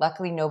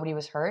 Luckily, nobody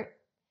was hurt.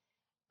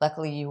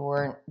 Luckily, you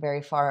weren't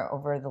very far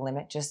over the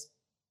limit, just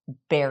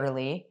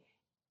barely.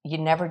 You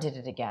never did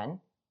it again.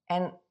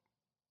 And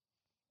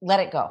let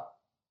it go.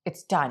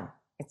 It's done.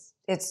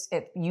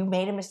 You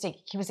made a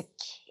mistake. He was a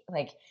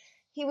kid,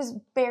 he was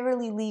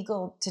barely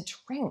legal to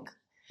drink.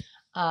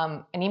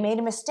 And he made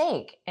a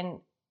mistake. And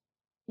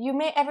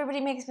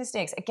everybody makes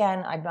mistakes.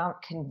 Again, I'm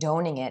not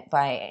condoning it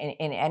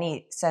in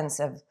any sense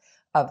of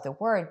the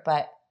word,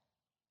 but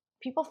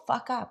people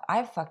fuck up.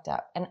 I've fucked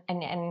up.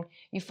 And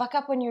you fuck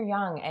up when you're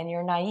young and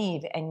you're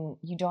naive and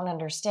you don't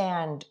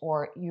understand,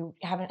 or you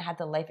haven't had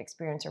the life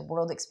experience or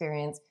world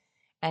experience,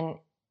 and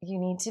you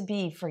need to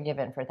be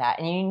forgiven for that.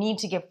 And you need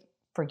to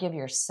forgive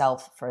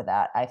yourself for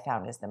that, I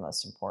found, is the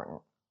most important.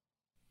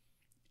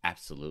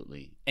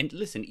 Absolutely. And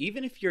listen,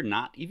 even if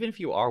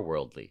you are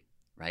worldly,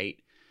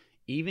 right?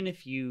 Even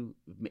if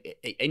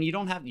and you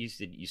don't have, you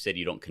said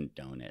you don't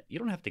condone it. You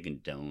don't have to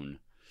condone,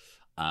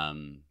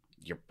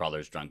 your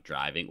brother's drunk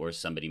driving, or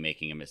somebody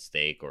making a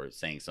mistake, or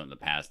saying something in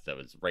the past that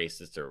was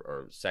racist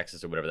or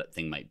sexist or whatever that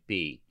thing might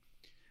be.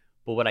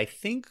 But what I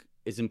think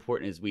is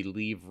important is we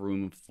leave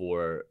room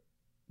for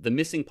the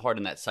missing part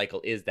in that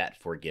cycle is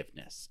that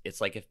forgiveness.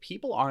 It's like if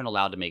people aren't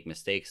allowed to make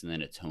mistakes and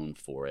then atone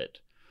for it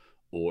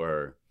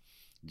or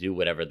do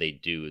whatever they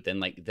do, then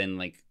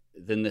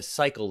the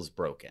cycle's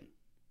broken,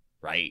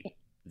 right?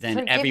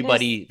 Then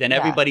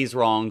everybody's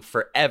wrong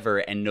forever,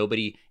 and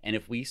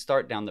if we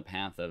start down the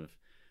path of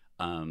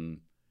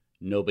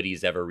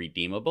nobody's ever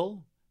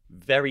redeemable,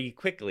 very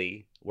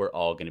quickly we're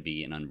all going to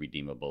be an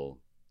unredeemable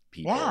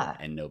people,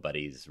 and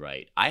nobody's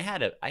right. I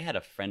had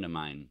a friend of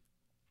mine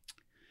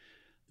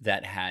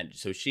that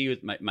she was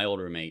my old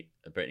roommate,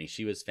 Brittany.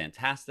 She was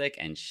fantastic,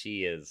 and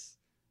she is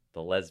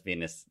the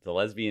lesbianist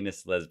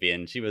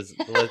lesbian. She was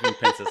the lesbian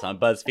princess on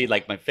BuzzFeed,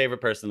 like my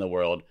favorite person in the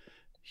world.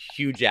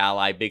 Huge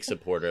ally, big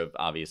supporter of,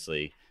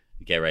 obviously,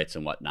 gay rights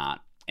and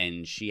whatnot.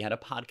 And she had a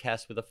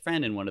podcast with a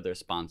friend, and one of their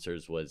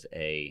sponsors was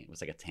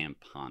like a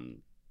tampon,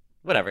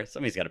 whatever.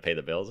 Somebody's got to pay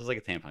the bills. It was like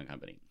a tampon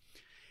company.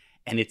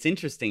 And it's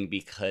interesting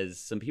because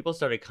some people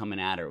started coming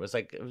at her. It was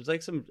like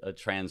a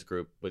trans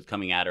group was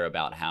coming at her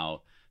about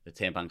how the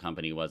tampon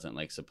company wasn't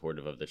like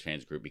supportive of the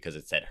trans group because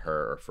it said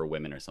her or for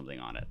women or something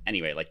on it.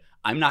 Anyway, like,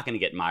 I'm not going to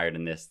get mired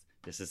in this.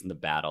 This isn't the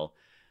battle.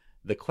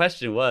 The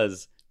question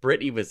was,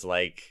 Brittany was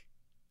like,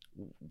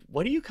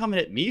 what are you coming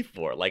at me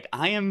for? Like,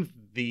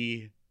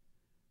 there's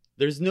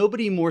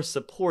nobody more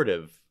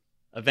supportive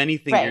of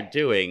anything you're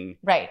doing.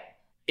 Right.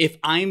 If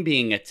I'm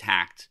being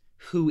attacked,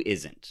 who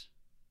isn't?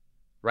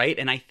 Right.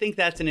 And I think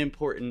that's an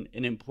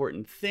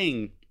important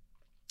thing.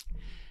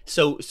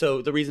 So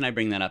the reason I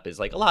bring that up is,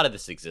 like, a lot of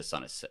this exists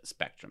on a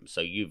spectrum.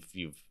 So you've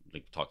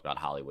like, talked about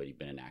Hollywood. You've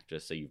been an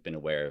actress, so you've been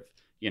aware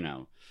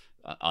of,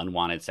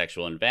 unwanted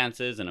sexual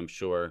advances, and I'm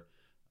sure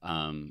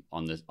on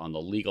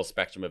the legal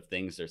spectrum of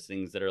things, there's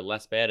things that are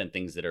less bad and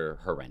things that are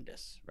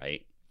horrendous,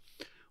 right?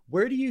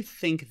 Where do you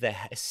think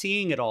that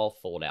seeing it all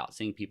fold out,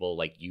 seeing people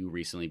like you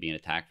recently being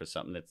attacked for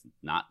something that's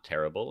not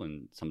terrible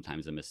and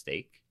sometimes a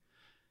mistake,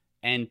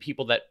 and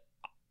people that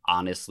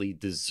honestly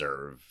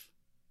deserve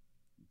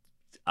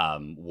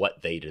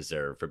what they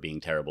deserve for being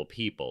terrible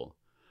people,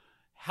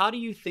 how do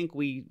you think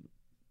we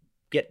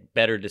get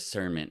better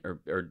discernment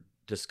or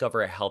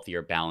discover a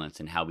healthier balance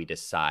in how we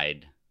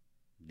decide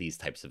these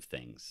types of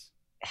things?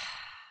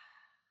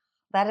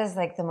 That is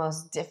like the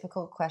most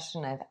difficult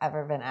question I've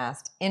ever been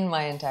asked in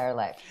my entire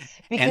life.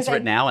 Answer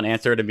it now and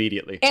answer it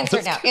immediately. Answer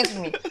it now. Answer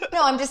me.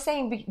 No, I'm just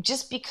saying,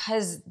 just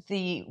because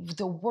the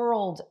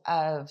world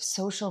of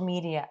social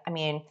media, I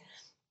mean,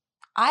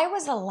 I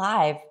was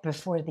alive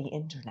before the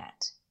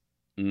internet.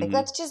 Mm-hmm. Like,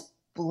 let's just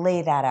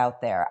lay that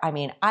out there. I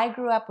mean, I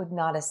grew up with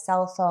not a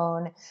cell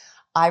phone.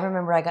 I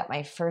remember I got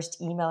my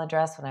first email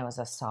address when I was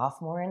a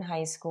sophomore in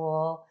high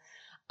school.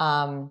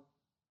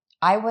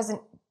 I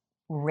wasn't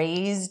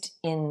raised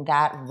in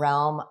that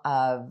realm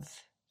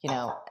of,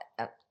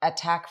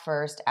 attack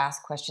first,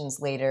 ask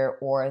questions later,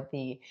 or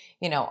the,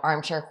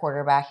 armchair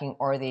quarterbacking,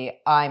 or the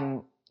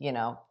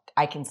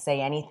I can say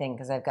anything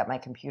because I've got my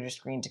computer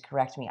screen to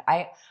correct me.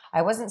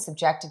 I wasn't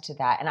subjected to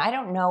that, and I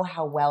don't know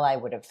how well I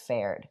would have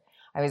fared.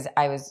 I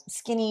was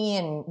skinny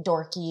and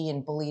dorky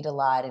and bullied a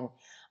lot, and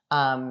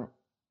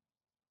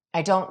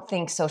I don't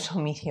think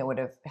social media would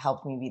have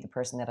helped me be the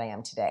person that I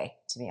am today,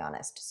 to be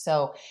honest.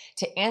 So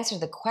to answer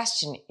the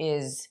question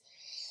is,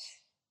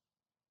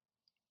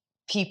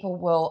 people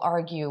will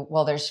argue,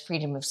 well, there's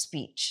freedom of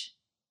speech.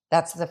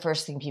 That's the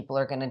first thing people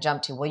are going to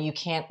jump to. Well, you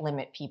can't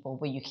limit people.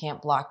 Well, you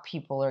can't block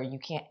people, or you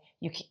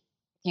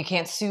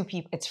can't sue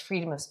people. It's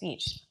freedom of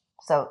speech.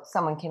 So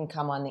someone can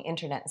come on the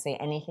internet and say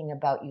anything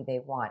about you they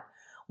want,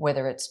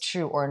 whether it's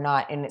true or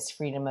not, and it's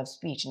freedom of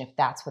speech. And if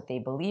that's what they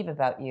believe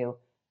about you,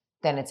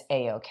 then it's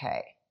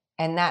A-okay.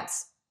 And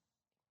that's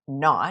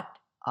not,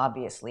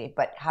 obviously,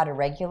 but how to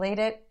regulate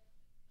it.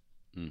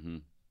 Mm-hmm.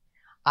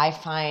 I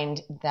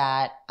find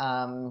that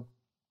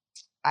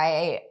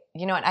I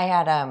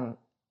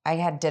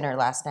had dinner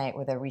last night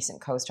with a recent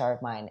co-star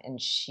of mine,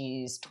 and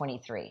she's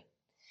 23.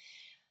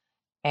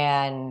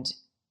 And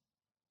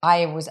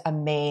I was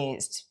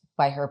amazed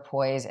by her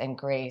poise and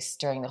grace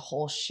during the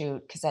whole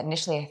shoot, because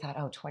initially I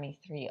thought,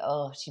 23,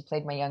 she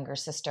played my younger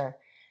sister.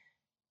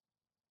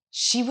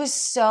 She was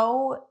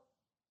so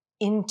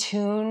in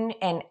tune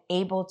and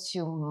able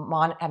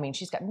to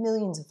she's got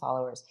millions of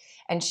followers,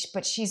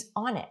 but she's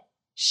on it.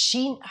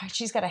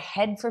 She's got a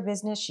head for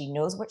business. She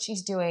knows what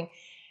she's doing.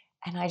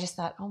 And I just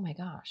thought, oh my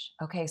gosh,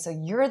 okay, so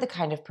you're the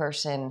kind of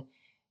person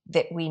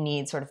that we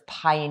need, sort of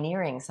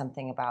pioneering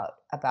something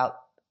about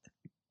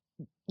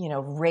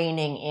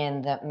reining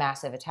in the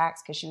massive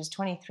attacks, because she was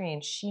 23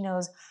 and she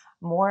knows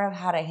more of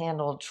how to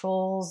handle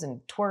trolls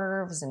and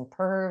twerves and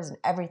pervs and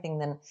everything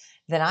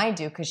than I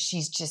do, because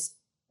she's just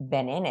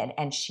been in it,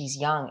 and she's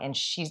young, and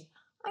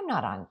I'm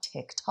not on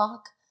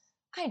TikTok.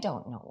 I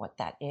don't know what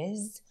that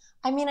is.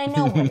 I mean, I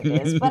know what it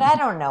is, but I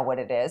don't know what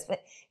it is.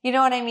 But you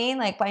know what I mean?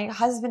 Like, my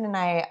husband and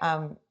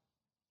I,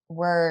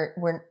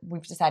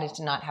 we've decided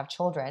to not have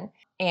children.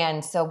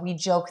 And so we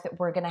joke that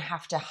we're going to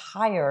have to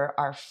hire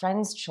our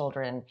friends'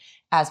 children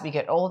as we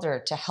get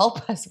older to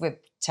help us with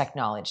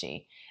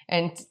technology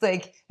and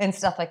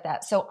stuff like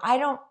that. So I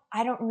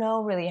don't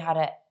know really how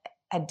to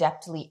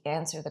adeptly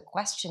answer the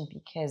question,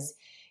 because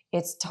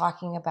it's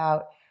talking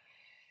about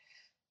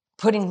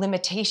putting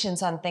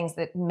limitations on things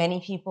that many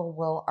people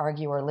will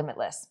argue are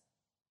limitless.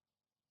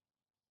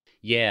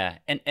 Yeah,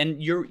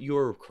 and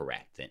you're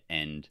correct.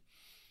 And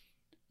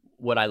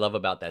what I love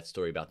about that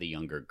story about the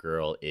younger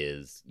girl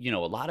is, a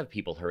lot of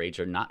people her age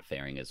are not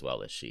faring as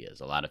well as she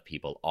is. A lot of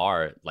people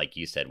are, like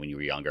you said, when you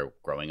were younger,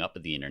 growing up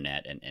with the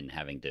internet and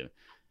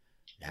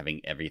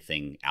having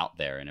everything out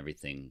there and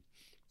everything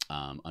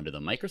under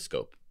the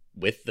microscope,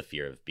 with the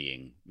fear of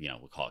being,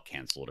 we'll call it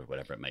canceled or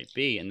whatever it might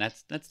be. And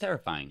that's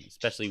terrifying,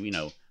 especially,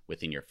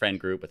 within your friend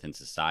group, within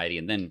society,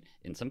 and then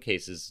in some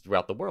cases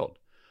throughout the world.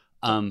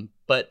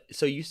 But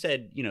so you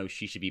said,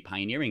 she should be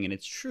pioneering, and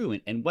it's true.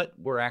 And what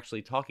we're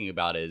actually talking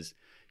about is,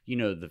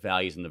 the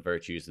values and the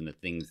virtues and the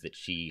things that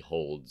she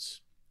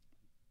holds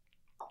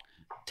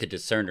to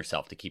discern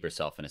herself, to keep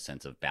herself in a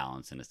sense of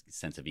balance and a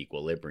sense of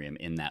equilibrium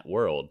in that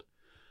world.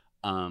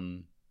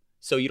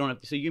 So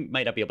you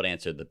might not be able to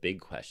answer the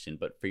big question,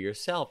 but for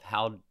yourself,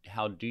 how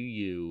do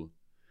you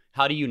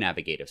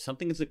navigate if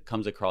something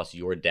comes across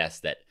your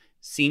desk that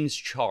seems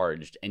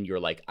charged and you're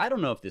like, I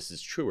don't know if this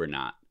is true or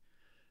not.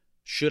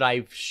 Should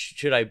I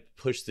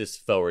push this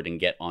forward and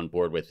get on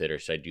board with it, or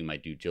should I do my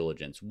due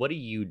diligence? What do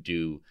you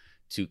do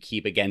to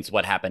keep against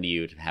what happened to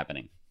you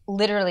happening?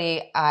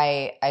 Literally,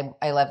 I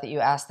love that you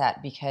asked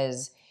that,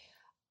 because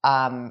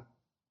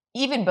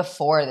even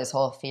before this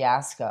whole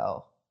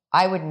fiasco,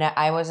 I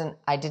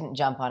didn't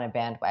jump on a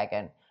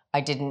bandwagon.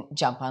 I didn't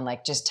jump on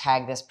just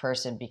tag this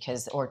person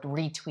or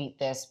retweet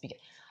this because.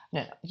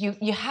 No.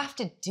 You have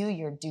to do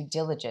your due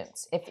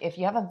diligence. If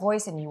you have a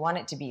voice and you want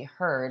it to be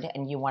heard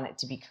and you want it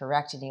to be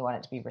correct and you want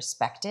it to be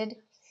respected,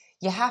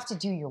 you have to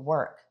do your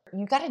work.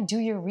 You got to do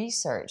your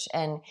research.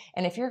 And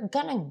if you're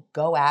gonna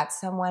go at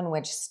someone,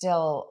 which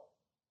still,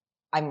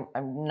 I'm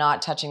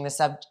not touching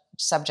the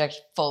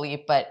subject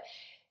fully, but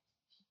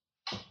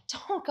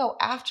don't go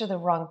after the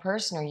wrong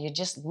person, or you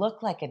just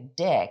look like a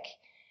dick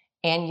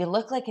and you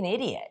look like an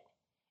idiot.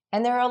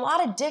 And there are a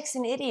lot of dicks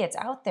and idiots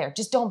out there.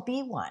 Just don't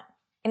be one.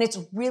 And it's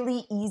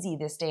really easy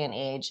this day and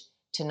age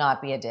to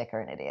not be a dick or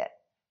an idiot.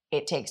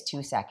 It takes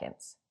 2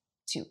 seconds.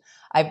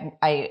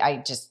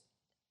 I just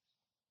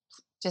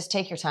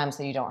take your time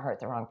so you don't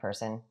hurt the wrong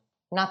person.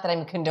 Not that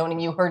I'm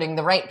condoning you hurting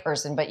the right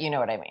person, but you know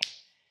what I mean.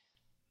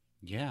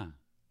 Yeah.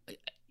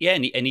 Yeah,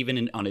 and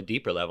even on a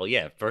deeper level,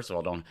 yeah. First of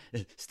all,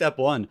 step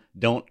one,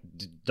 don't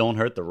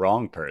hurt the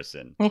wrong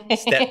person.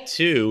 Step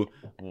two,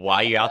 why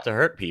are you out to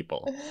hurt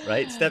people,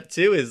 right? Step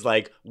two is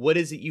what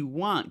is it you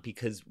want?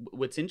 Because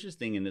what's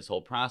interesting in this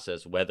whole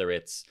process, whether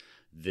it's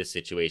this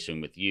situation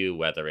with you,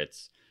 whether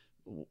it's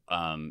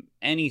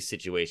any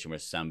situation where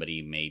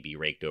somebody may be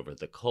raked over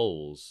the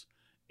coals,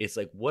 it's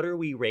what are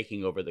we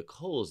raking over the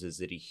coals? Is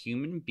it a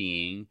human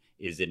being?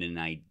 Is it an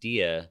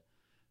idea?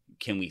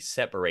 Can we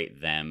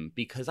separate them?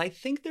 Because I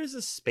think there's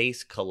a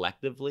space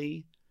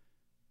collectively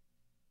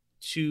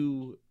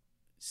to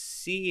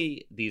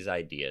see these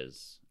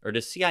ideas, or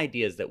to see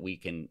ideas that we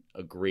can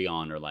agree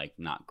on, or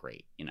not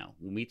great.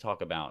 When we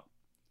talk about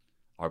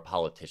our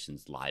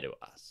politicians lie to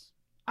us,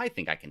 I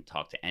think I can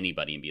talk to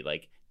anybody and be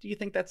like, do you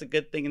think that's a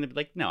good thing? And they'd be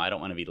like, no, I don't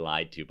want to be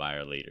lied to by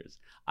our leaders.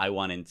 I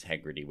want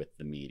integrity with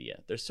the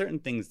media. There's certain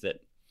things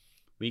that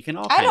we can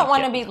all I don't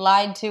want to be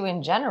lied to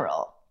in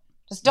general.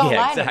 Just don't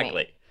lie to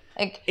me.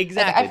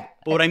 Exactly.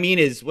 But what I mean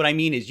is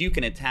you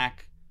can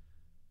attack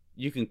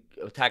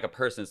a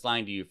person that's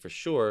lying to you for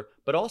sure,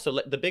 but also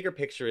the bigger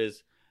picture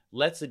is,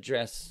 let's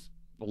address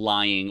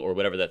lying or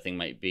whatever that thing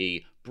might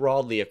be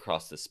broadly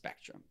across the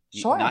spectrum.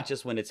 Sure. Not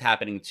just when it's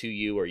happening to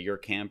you or your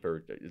camp,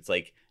 or it's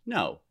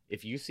no,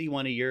 if you see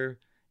one of your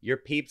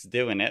peeps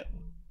doing it,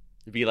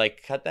 be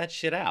cut that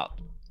shit out.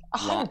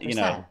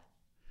 100%.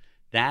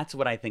 That's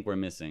what I think we're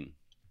missing.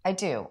 I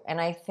do. And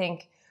I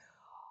think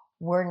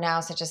we're now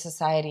such a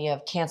society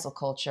of cancel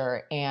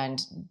culture and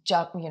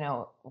jumping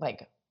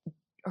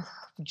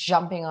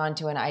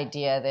onto an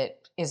idea that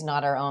is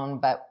not our own,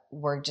 but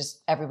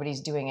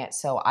everybody's doing it,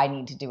 so I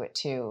need to do it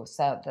too.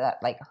 So that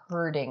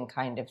herding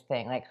kind of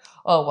thing.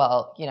 Oh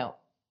well,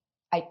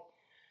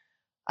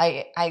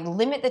 I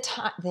limit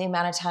the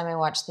amount of time I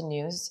watch the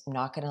news. I'm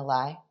not gonna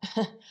lie.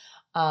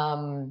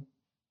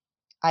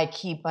 I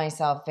keep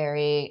myself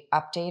very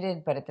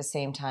updated, but at the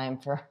same time,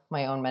 for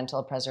my own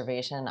mental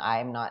preservation,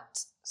 I'm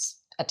not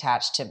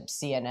attached to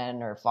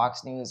CNN or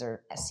Fox News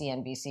or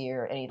CNBC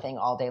or anything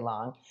all day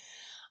long.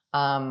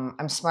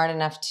 I'm smart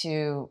enough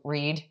to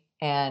read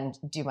and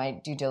do my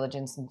due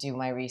diligence and do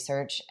my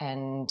research.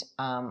 And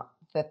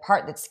the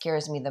part that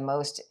scares me the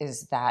most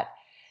is that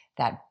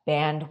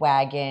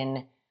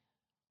bandwagon,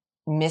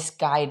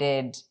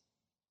 misguided,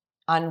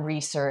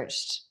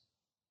 unresearched,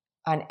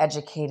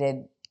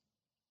 uneducated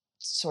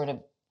sort of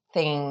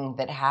thing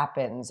that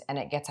happens, and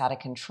it gets out of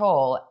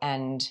control.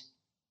 And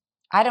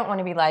I don't want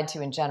to be lied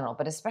to in general,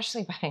 but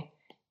especially by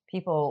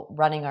people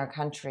running our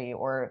country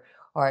or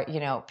or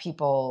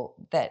people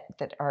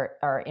that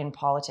are in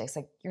politics.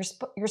 Like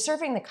you're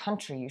serving the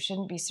country. You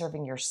shouldn't be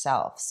serving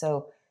yourself.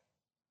 So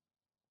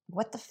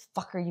what the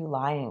fuck are you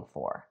lying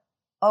for?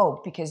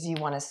 Oh, because you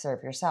want to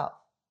serve yourself.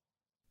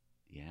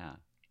 Yeah.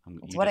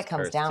 That's what it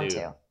comes down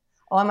to.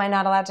 Oh, am I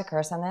not allowed to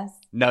curse on this?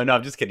 No,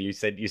 I'm just kidding. You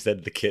said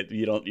the kid.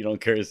 You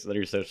don't curse on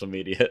your social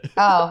media.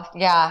 Oh,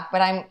 yeah,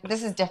 but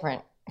this is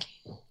different.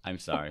 I'm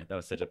sorry. That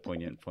was such a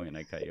poignant point.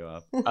 I cut you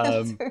off.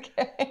 That's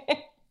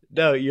okay.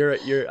 No,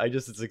 you're. I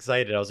just was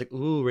excited. I was like,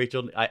 ooh,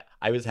 Rachel.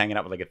 I was hanging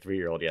out with like a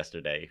 3-year-old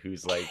yesterday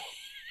who's like,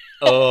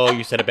 oh,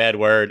 you said a bad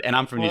word, and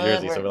I'm from New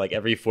Jersey, so we're like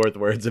every fourth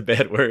word's a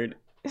bad word.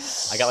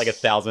 I got like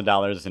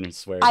 $1,000 in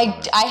swears.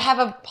 I have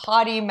a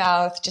potty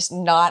mouth, just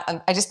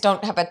not. I just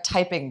don't have a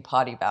typing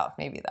potty mouth.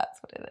 Maybe that's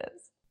what it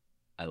is.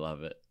 I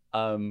love it.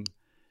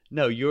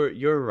 No,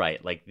 you're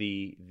right. Like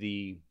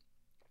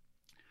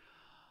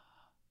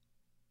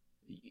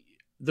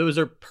those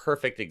are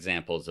perfect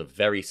examples of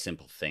very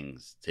simple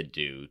things to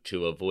do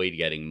to avoid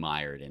getting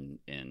mired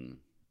in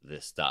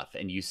this stuff.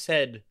 And you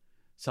said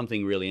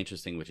something really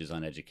interesting, which is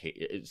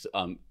uneducated.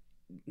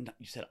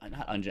 You said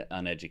not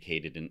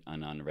uneducated and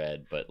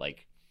unread, but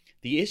like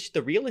the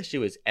real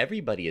issue is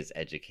everybody is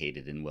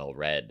educated and well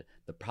read.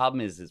 The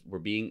problem is we're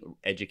being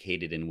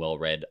educated and well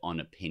read on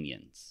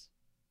opinions.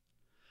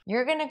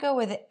 You're gonna go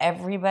with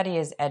everybody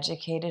is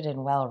educated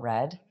and well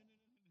read. What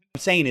I'm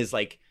saying is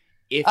like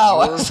if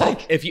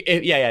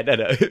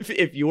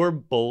you're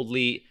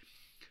boldly,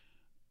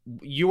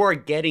 you are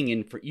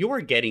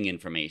getting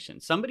information.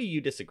 Somebody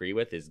you disagree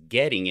with is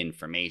getting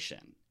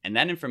information. And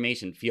that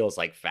information feels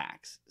like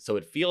facts. So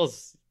it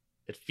feels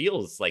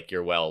like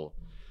you're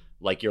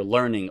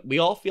learning. We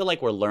all feel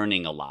like we're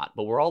learning a lot,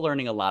 but we're all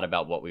learning a lot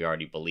about what we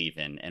already believe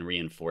in and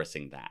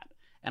reinforcing that.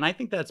 And I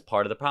think that's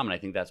part of the problem. And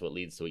I think that's what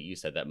leads to what you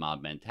said, that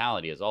mob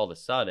mentality, is all of a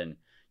sudden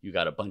you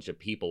got a bunch of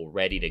people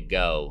ready to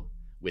go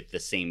with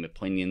the same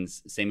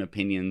opinions,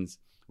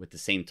 with the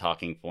same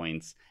talking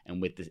points,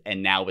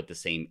 and now with the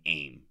same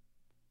aim,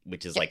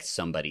 which is like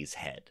somebody's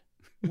head.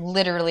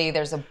 Literally,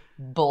 there's a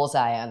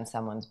bullseye on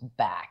someone's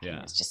back. Yeah.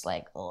 And it's just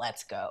like,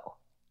 let's go.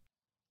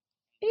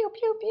 Pew,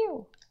 pew,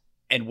 pew.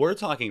 And we're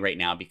talking right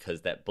now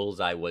because that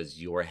bullseye was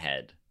your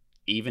head,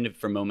 even if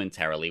for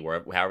momentarily,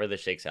 however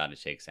this shakes out, it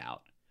shakes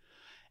out.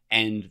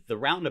 And the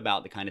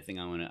roundabout, the kind of thing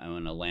I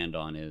want to land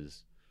on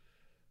is,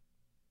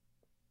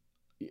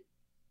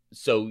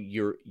 so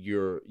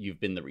you've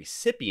been the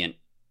recipient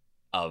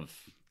of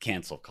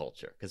cancel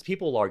culture, because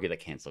people will argue that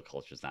cancel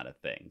culture is not a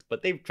thing,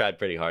 but they've tried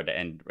pretty hard to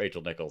end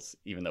Rachel Nichols,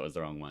 even though it was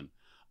the wrong one.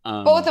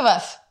 Both of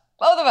us.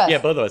 Yeah,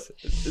 both of us.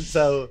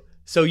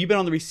 So you've been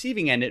on the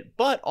receiving end,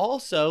 but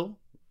also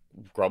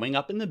growing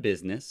up in the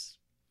business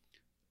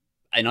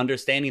and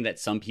understanding that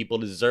some people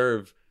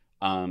deserve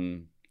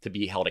to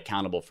be held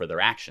accountable for their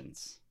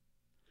actions.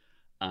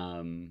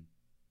 How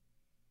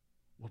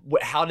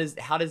does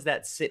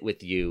that sit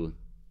with you?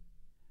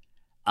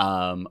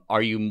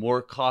 Are you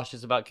more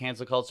cautious about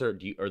cancel culture?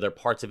 Are there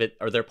parts of it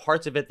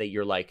that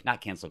you're like, not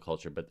cancel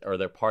culture, but are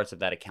there parts of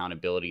that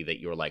accountability that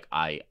you're like,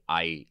 I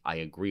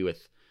agree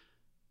with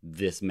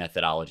this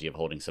methodology of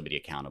holding somebody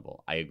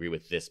accountable. I agree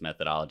with this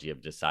methodology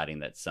of deciding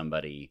that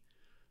somebody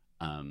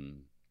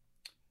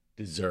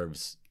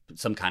deserves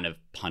some kind of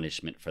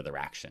punishment for their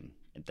action.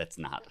 That's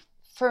not,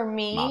 for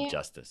me, mob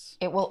justice.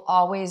 It will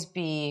always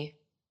be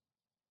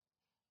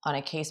on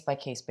a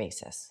case-by-case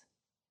basis,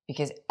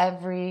 because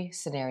every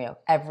scenario,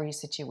 every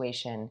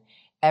situation,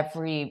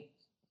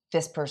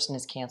 this person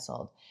is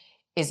canceled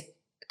is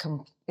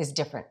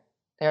different.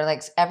 They're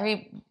like,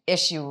 every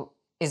issue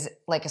is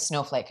like a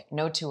snowflake.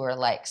 No two are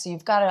alike. So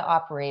you've got to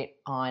operate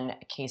on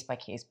a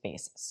case-by-case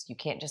basis. You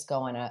can't just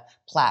go on a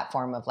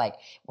platform of like,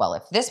 well,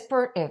 if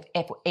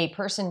a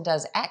person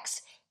does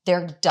X,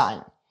 they're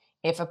done.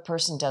 If a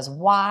person does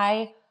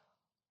Y,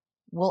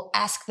 we'll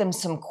ask them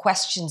some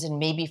questions and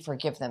maybe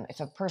forgive them.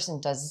 If a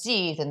person does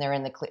Z, then they're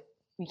in the clear.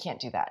 We can't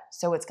do that.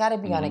 So it's got to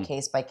be on a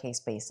case-by-case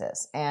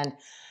basis. And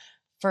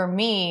for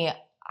me,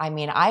 I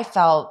mean, I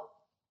felt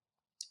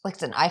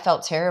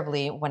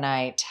terribly when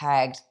I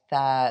tagged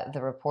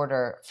the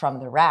reporter from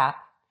the Wrap,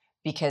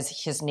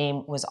 because his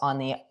name was on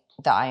the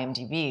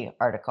IMDb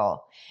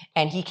article,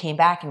 and he came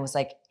back and was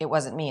like, "It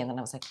wasn't me." And then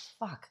I was like,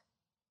 "Fuck!"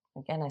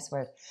 Again, I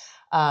swore.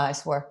 I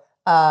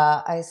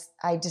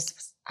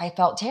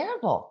felt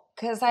terrible,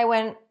 because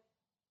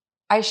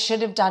I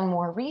should have done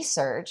more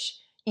research.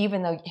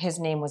 Even though his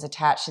name was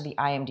attached to the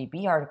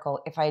IMDb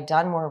article, if I had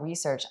done more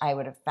research, I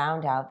would have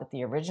found out that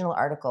the original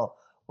article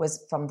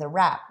was from the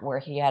Wrap, where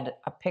he had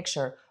a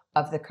picture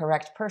of the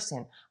correct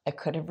person. I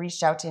could have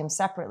reached out to him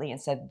separately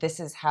and said, this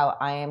is how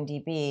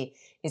IMDb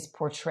is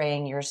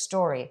portraying your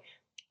story.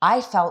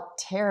 I felt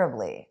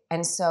terribly.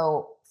 And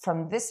so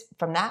from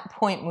that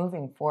point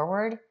moving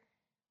forward,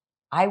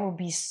 I will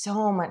be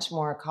so much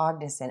more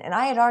cognizant. And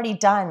I had already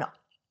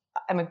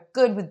I'm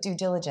good with due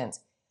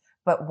diligence.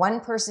 But one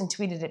person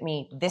tweeted at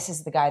me, this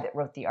is the guy that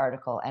wrote the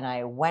article. And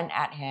I went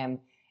at him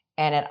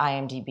and at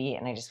IMDb,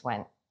 and I just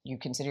went, you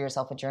consider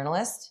yourself a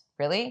journalist?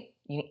 Really?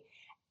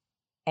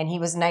 And And he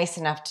was nice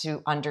enough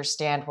to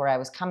understand where I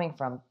was coming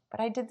from. But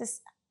I did this.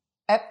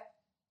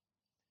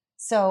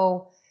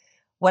 So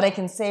what I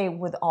can say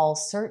with all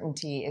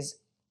certainty is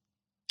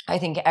I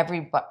think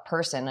every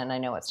person, and I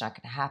know it's not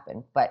going to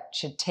happen, but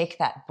should take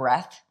that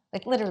breath.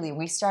 Like literally,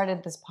 we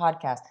started this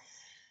podcast.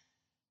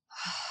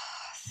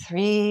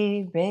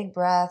 3 big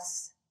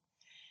breaths.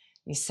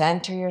 You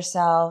center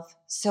yourself.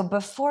 So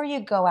before you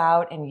go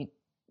out and you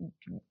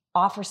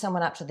offer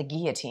someone up to the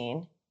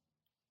guillotine,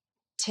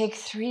 take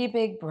 3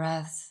 big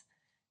breaths.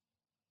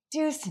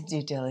 Do some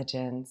due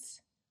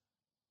diligence.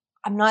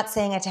 I'm not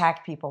saying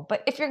attack people,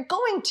 but if you're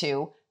going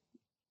to,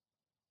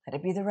 let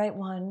it be the right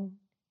one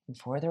and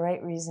for the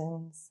right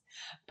reasons.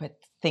 But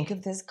think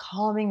of this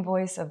calming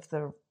voice of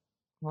the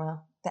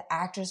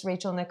actress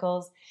Rachel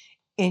Nichols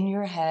in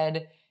your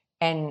head,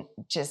 and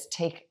just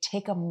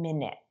take a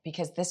minute,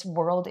 because this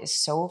world is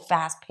so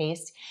fast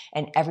paced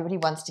and everybody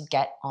wants to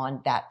get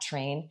on that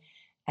train,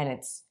 and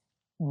it's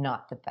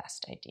not the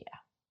best idea.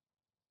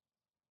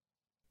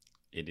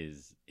 It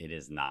is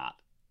not.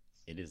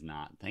 It is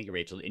not. Thank you,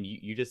 Rachel. And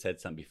you just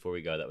said something before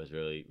we go that was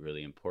really,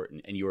 really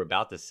important. And you were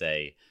about to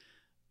say,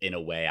 in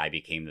a way, I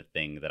became the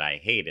thing that I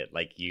hated.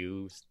 Like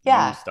you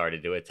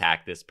started to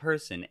attack this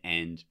person.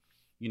 And,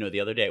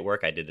 the other day at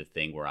work, I did the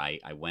thing where I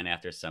went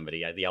after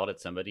somebody. I yelled at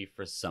somebody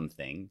for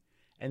something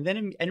and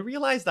then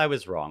realized I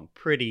was wrong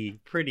pretty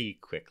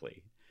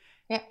quickly.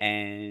 Yeah.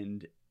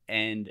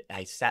 And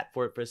I sat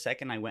for it for a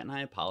second. I went and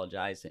I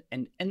apologized.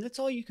 And that's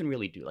all you can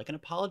really do. Like, an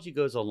apology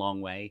goes a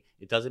long way.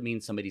 It doesn't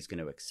mean somebody's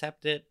going to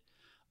accept it.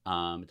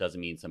 It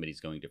doesn't mean somebody's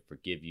going to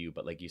forgive you.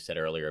 But like you said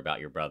earlier about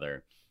your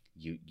brother,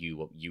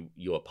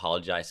 you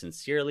apologize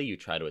sincerely. You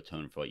try to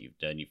atone for what you've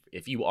done.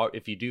 If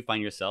you do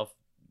find yourself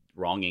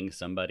wronging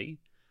somebody,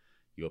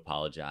 you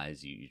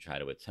apologize. You try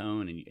to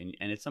atone,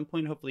 and at some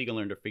point, hopefully, you can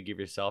learn to forgive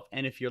yourself.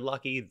 And if you're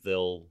lucky,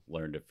 they'll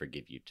learn to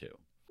forgive you too.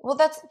 Well,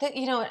 that's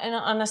and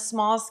on a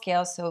small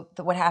scale. So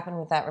what happened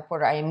with that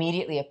reporter? I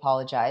immediately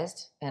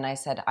apologized, and I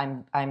said,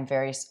 "I'm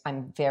very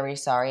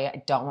sorry.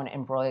 I don't want to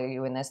embroil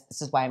you in this.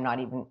 This is why I'm not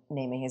even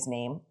naming his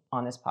name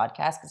on this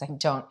podcast, because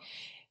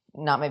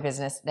not my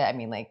business. I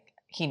mean, like,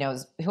 he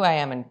knows who I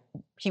am, and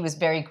he was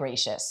very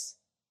gracious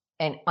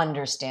and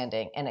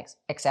understanding and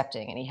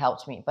accepting, and he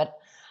helped me. But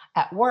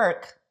at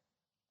work,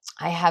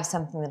 I have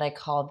something that I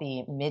call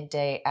the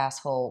midday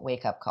asshole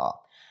wake up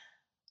call.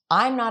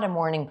 I'm not a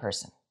morning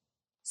person.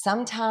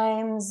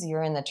 Sometimes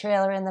you're in the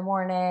trailer in the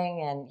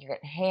morning and you're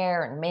getting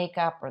hair and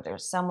makeup, or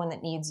there's someone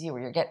that needs you, or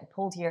you're getting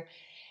pulled here,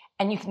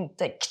 and you can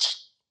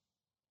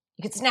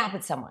snap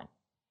at someone.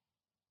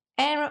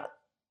 And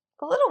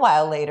a little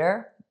while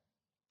later,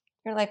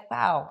 you're like,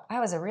 wow,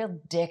 I was a real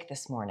dick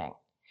this morning.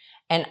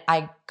 And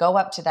I go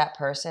up to that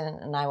person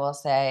and I will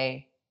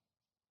say,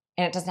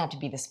 and it doesn't have to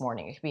be this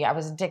morning. It could be, I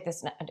was a dick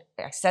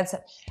I said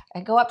something.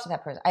 I go up to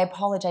that person. I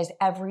apologize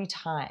every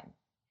time.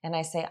 And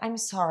I say, I'm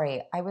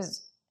sorry. I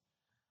was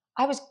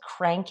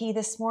cranky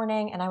this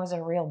morning and I was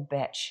a real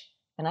bitch,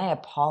 and I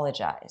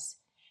apologize.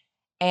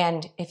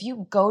 And if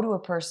you go to a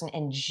person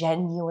and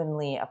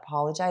genuinely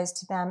apologize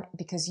to them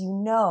because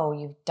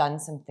you've done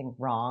something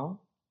wrong,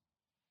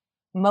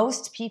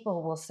 most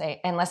people will say,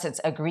 unless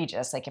it's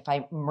egregious, like if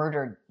I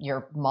murdered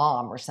your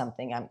mom or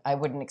something, I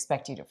wouldn't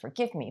expect you to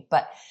forgive me.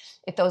 But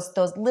if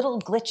those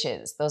little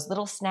glitches, those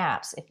little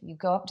snaps, if you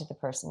go up to the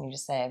person, you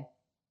just say,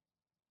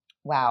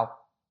 wow,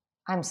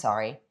 I'm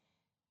sorry.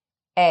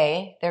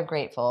 A, they're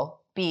grateful.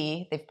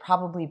 B, they've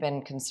probably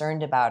been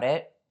concerned about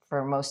it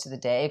for most of the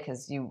day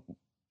because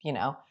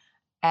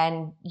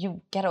and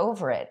you get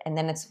over it. And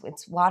then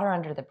it's water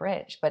under the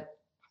bridge. But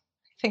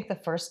I think the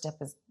first step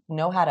is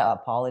know how to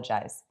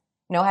apologize.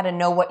 Know how to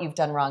know what you've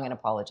done wrong and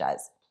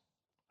apologize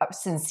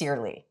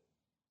sincerely.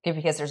 Okay,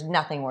 because there's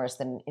nothing worse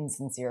than an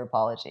insincere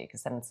apology,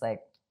 because then it's like,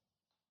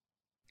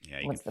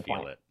 what's the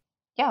point? It.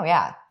 Yeah,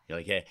 yeah. You're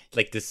like, yeah,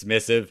 like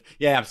dismissive.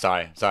 Yeah, I'm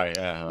sorry.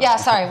 Yeah,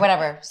 sorry,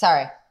 whatever.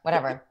 Sorry,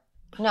 whatever.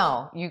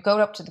 No, you go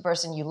up to the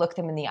person, you look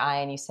them in the eye,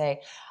 and you say,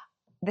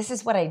 this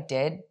is what I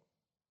did.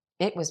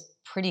 It was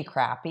pretty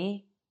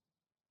crappy,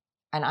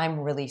 and I'm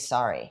really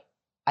sorry.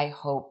 I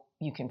hope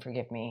you can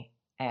forgive me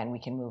and we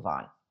can move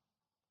on.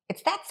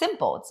 It's that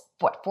simple. It's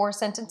 4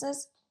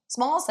 sentences?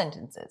 Small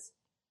sentences.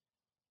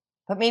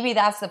 But maybe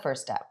that's the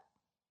first step.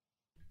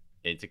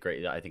 I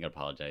think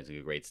apologizing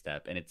is a great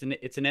step. And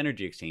it's an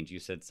energy exchange. You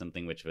said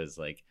something which was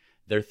like,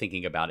 they're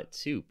thinking about it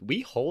too.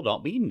 We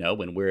know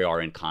when we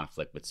are in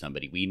conflict with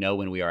somebody. We know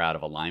when we are out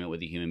of alignment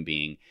with a human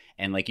being.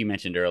 And like you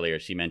mentioned earlier,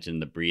 she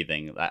mentioned the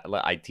breathing.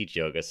 I teach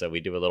yoga, so we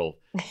do a little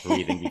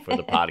breathing before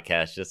the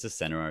podcast just to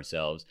center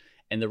ourselves.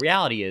 And the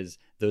reality is,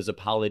 those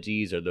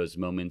apologies or those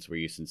moments where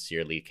you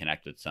sincerely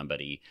connect with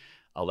somebody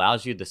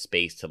allows you the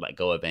space to let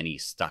go of any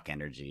stuck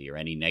energy or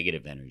any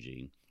negative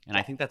energy. And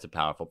I think that's a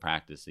powerful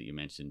practice that you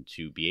mentioned,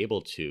 to be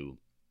able to,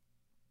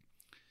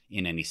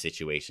 in any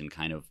situation,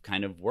 kind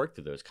of work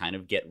through those, kind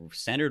of get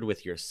centered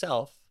with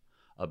yourself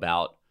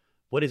about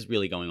what is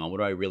really going on. What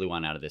do I really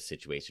want out of this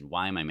situation?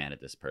 Why am I mad at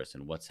this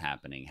person? What's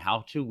happening?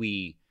 How do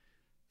we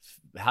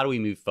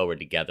move forward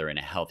together in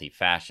a healthy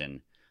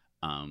fashion?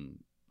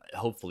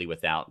 hopefully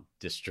without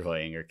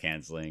destroying or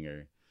canceling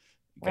or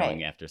going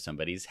Right. after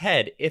somebody's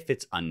head if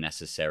it's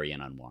unnecessary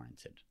and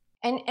unwarranted.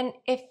 And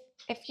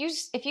if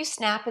you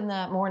snap in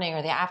the morning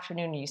or the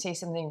afternoon, or you say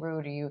something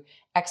rude, or you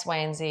X, Y,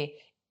 and Z,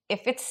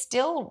 if it's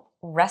still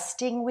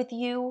resting with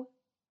you,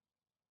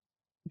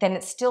 then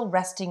it's still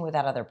resting with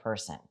that other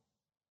person.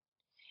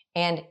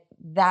 And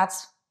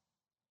that's,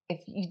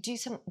 if you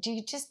do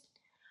you just,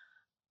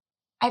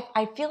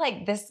 I feel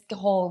like this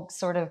whole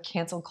sort of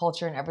cancel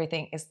culture and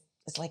everything is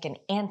like an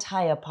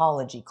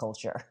anti-apology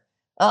culture.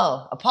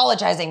 Oh,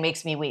 apologizing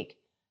makes me weak.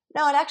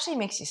 No, it actually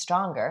makes you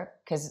stronger,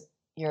 because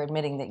you're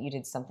admitting that you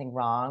did something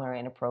wrong or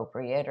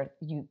inappropriate, or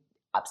you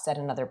upset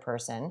another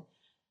person.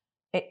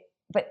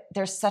 But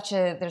there's such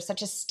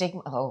a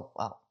stigma. Oh,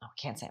 well, I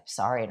can't say I'm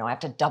sorry. No, I have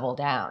to double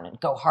down and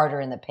go harder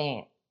in the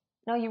paint.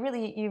 No, you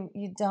really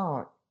you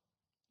don't.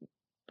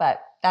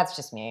 But that's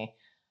just me.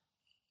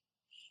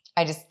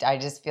 I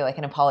just feel like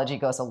an apology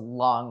goes a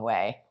long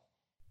way.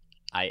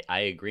 I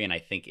agree, and I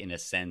think in a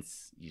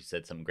sense you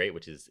said something great,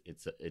 which is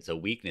it's a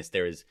weakness.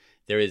 There is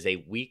a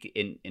weak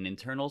in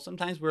internal.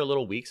 Sometimes we're a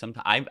little weak.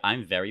 Sometimes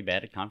I'm very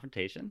bad at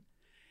confrontation,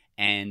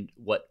 and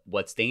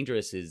what's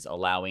dangerous is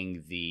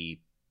allowing the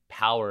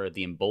power,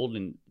 the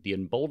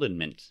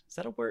emboldenment. Is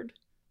that a word?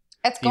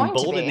 It's The going to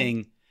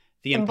emboldening, be.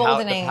 the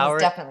Emboldening power,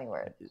 is definitely a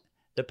word.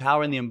 the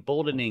power and the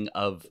emboldening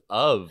of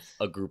a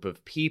group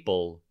of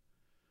people,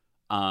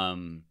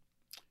 to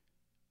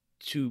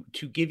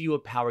give you a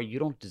power you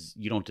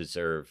don't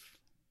deserve,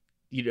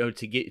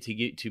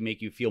 to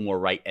make you feel more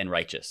right and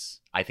righteous.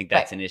 I think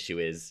that's Right. an issue,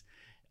 is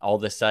all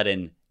of a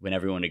sudden when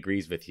everyone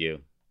agrees with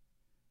you,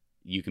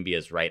 you can be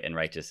as right and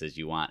righteous as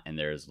you want, and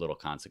there's little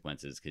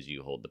consequences because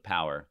you hold the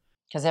power.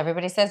 Because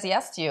everybody says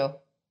yes to you.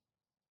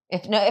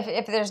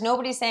 If there's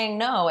nobody saying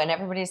no and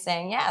everybody's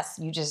saying yes,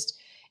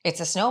 it's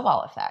a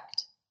snowball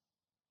effect.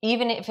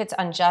 Even if it's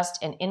unjust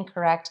and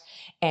incorrect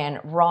and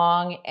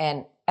wrong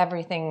and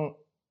everything,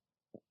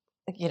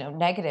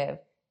 negative,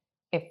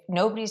 if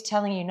nobody's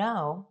telling you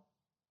no,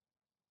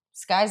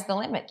 sky's the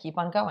limit. Keep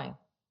on going.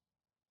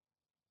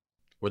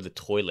 Or the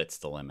toilet's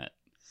the limit,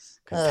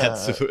 because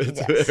that's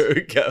Yes. where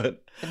we're going.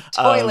 The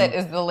toilet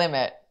is the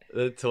limit.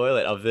 The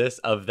toilet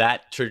of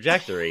that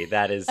trajectory,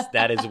 that is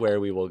where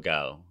we will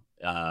go.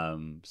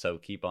 So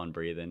keep on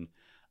breathing.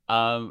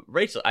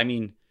 Rachel, I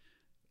mean,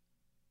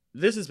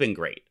 this has been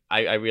great.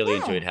 I really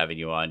enjoyed having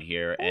you on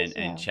here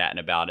and chatting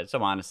about it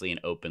so honestly and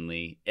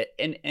openly,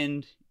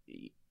 and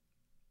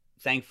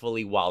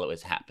thankfully, while it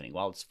was happening,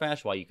 while it's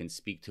fresh, while you can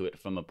speak to it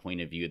from a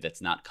point of view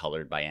that's not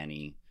colored by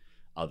any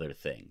other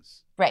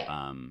things. Right.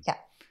 Yeah.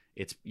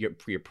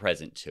 You're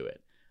present to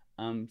it.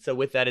 So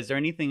with that, is there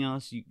anything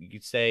else you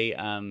could say,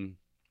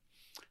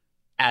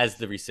 as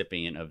the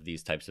recipient of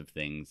these types of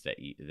things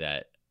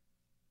that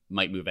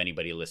might move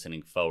anybody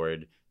listening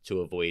forward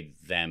to avoid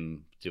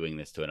them doing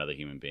this to another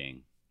human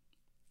being?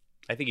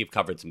 I think you've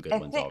covered some good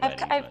ones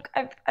already.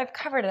 I've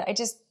covered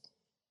it.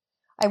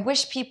 I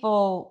wish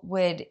people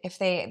would, if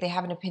they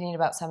have an opinion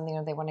about something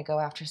or they want to go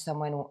after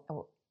someone,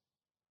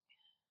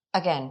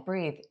 again,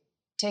 breathe,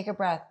 take a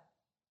breath,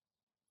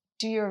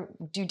 do your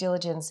due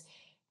diligence.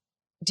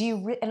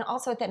 And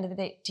also at the end of the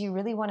day, do you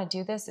really want to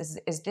do this?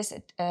 Is this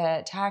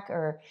attack,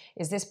 or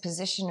is this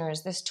position, or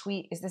is this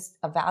tweet, is this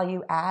a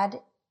value add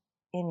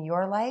in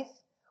your life?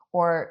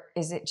 Or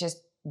is it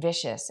just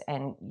vicious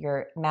and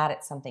you're mad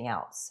at something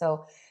else?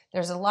 So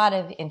there's a lot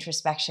of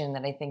introspection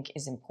that I think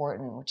is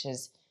important, which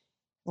is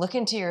look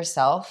into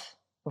yourself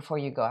before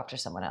you go after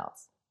someone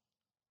else.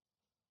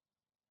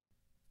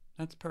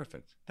 That's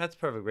perfect. That's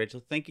perfect,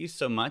 Rachel. Thank you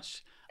so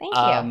much. Thank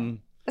you.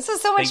 This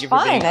is so much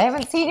fun. I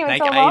haven't seen you in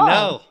so long. I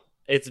know.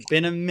 It's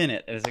been a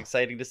minute, and it's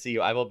exciting to see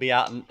you. I will be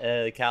out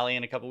in Cali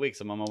in a couple of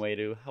weeks. I'm on my way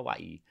to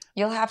Hawaii.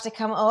 You'll have to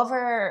come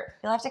over.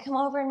 You'll have to come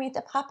over and meet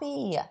the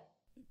puppy.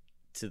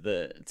 To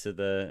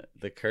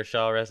the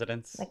Kershaw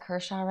residence. The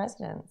Kershaw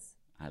residence.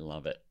 I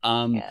love it.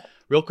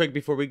 Real quick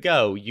before we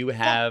go, you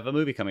have a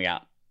movie coming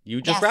out.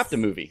 You just wrapped a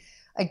movie.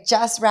 I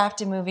just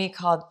wrapped a movie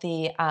called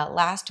The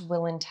Last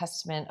Will and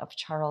Testament of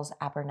Charles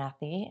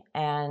Abernathy,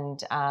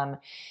 and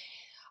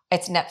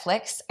it's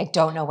Netflix. I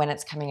don't know when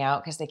it's coming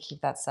out because they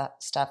keep that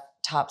stuff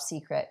top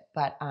secret,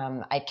 but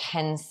I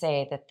can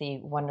say that the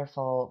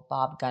wonderful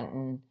Bob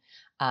Gunton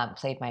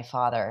played my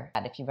father.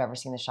 And if you've ever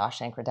seen The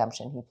Shawshank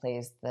Redemption, he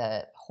plays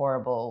the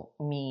horrible,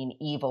 mean,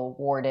 evil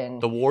warden.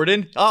 The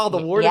warden? Oh, the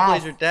warden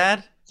plays your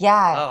dad?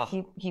 Yeah,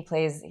 he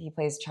plays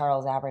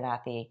Charles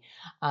Abernathy,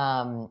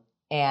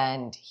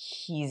 and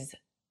he's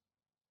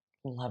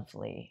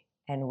lovely.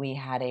 And we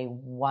had a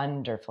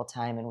wonderful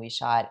time, and we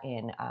shot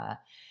in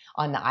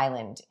on the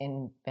island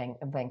in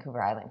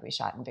Vancouver Island. We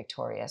shot in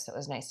Victoria, so it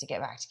was nice to get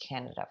back to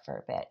Canada for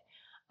a bit.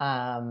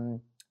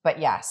 But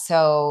yeah,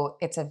 so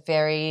it's a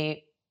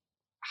very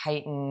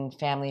heightened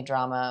family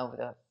drama with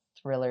a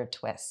thriller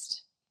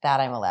twist. That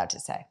I'm allowed to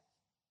say.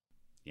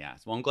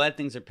 Yes. Well, I'm glad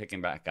things are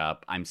picking back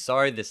up. I'm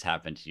sorry this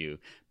happened to you,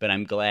 but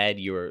I'm glad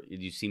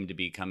you seem to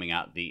be coming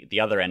out the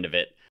other end of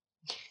it.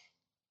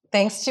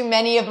 Thanks to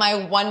many of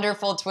my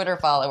wonderful Twitter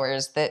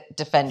followers that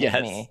defended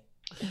me.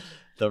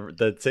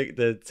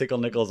 The Tickle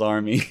Nichols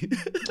army.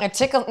 A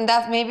tickle.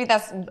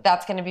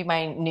 That's going to be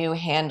my new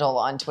handle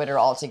on Twitter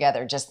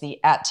altogether. Just the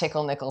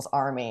 @Tickle Nichols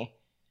army.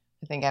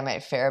 I think I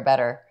might fare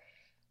better.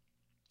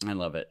 I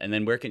love it. And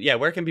then where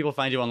can people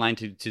find you online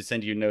to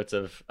send you notes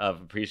of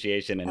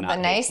appreciation and not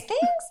the nice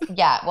things?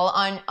 Yeah. Well,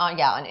 on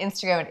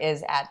Instagram it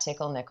is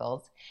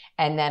 @TickleNichols,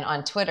 and then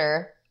on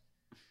Twitter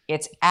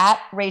it's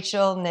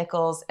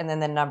 @RachelNichols and then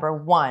the number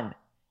 1,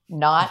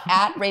 not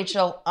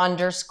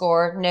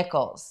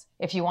 @Rachel_Nichols.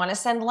 If you want to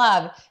send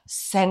love,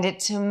 send it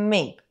to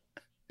me.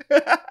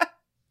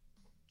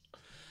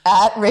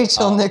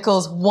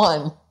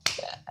 @RachelNichols1.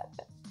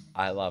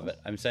 I love it.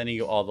 I'm sending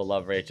you all the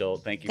love, Rachel.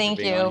 Thank you for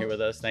being on here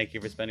with us. Thank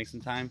you for spending some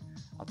time.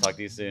 I'll talk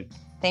to you soon.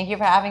 Thank you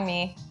for having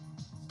me.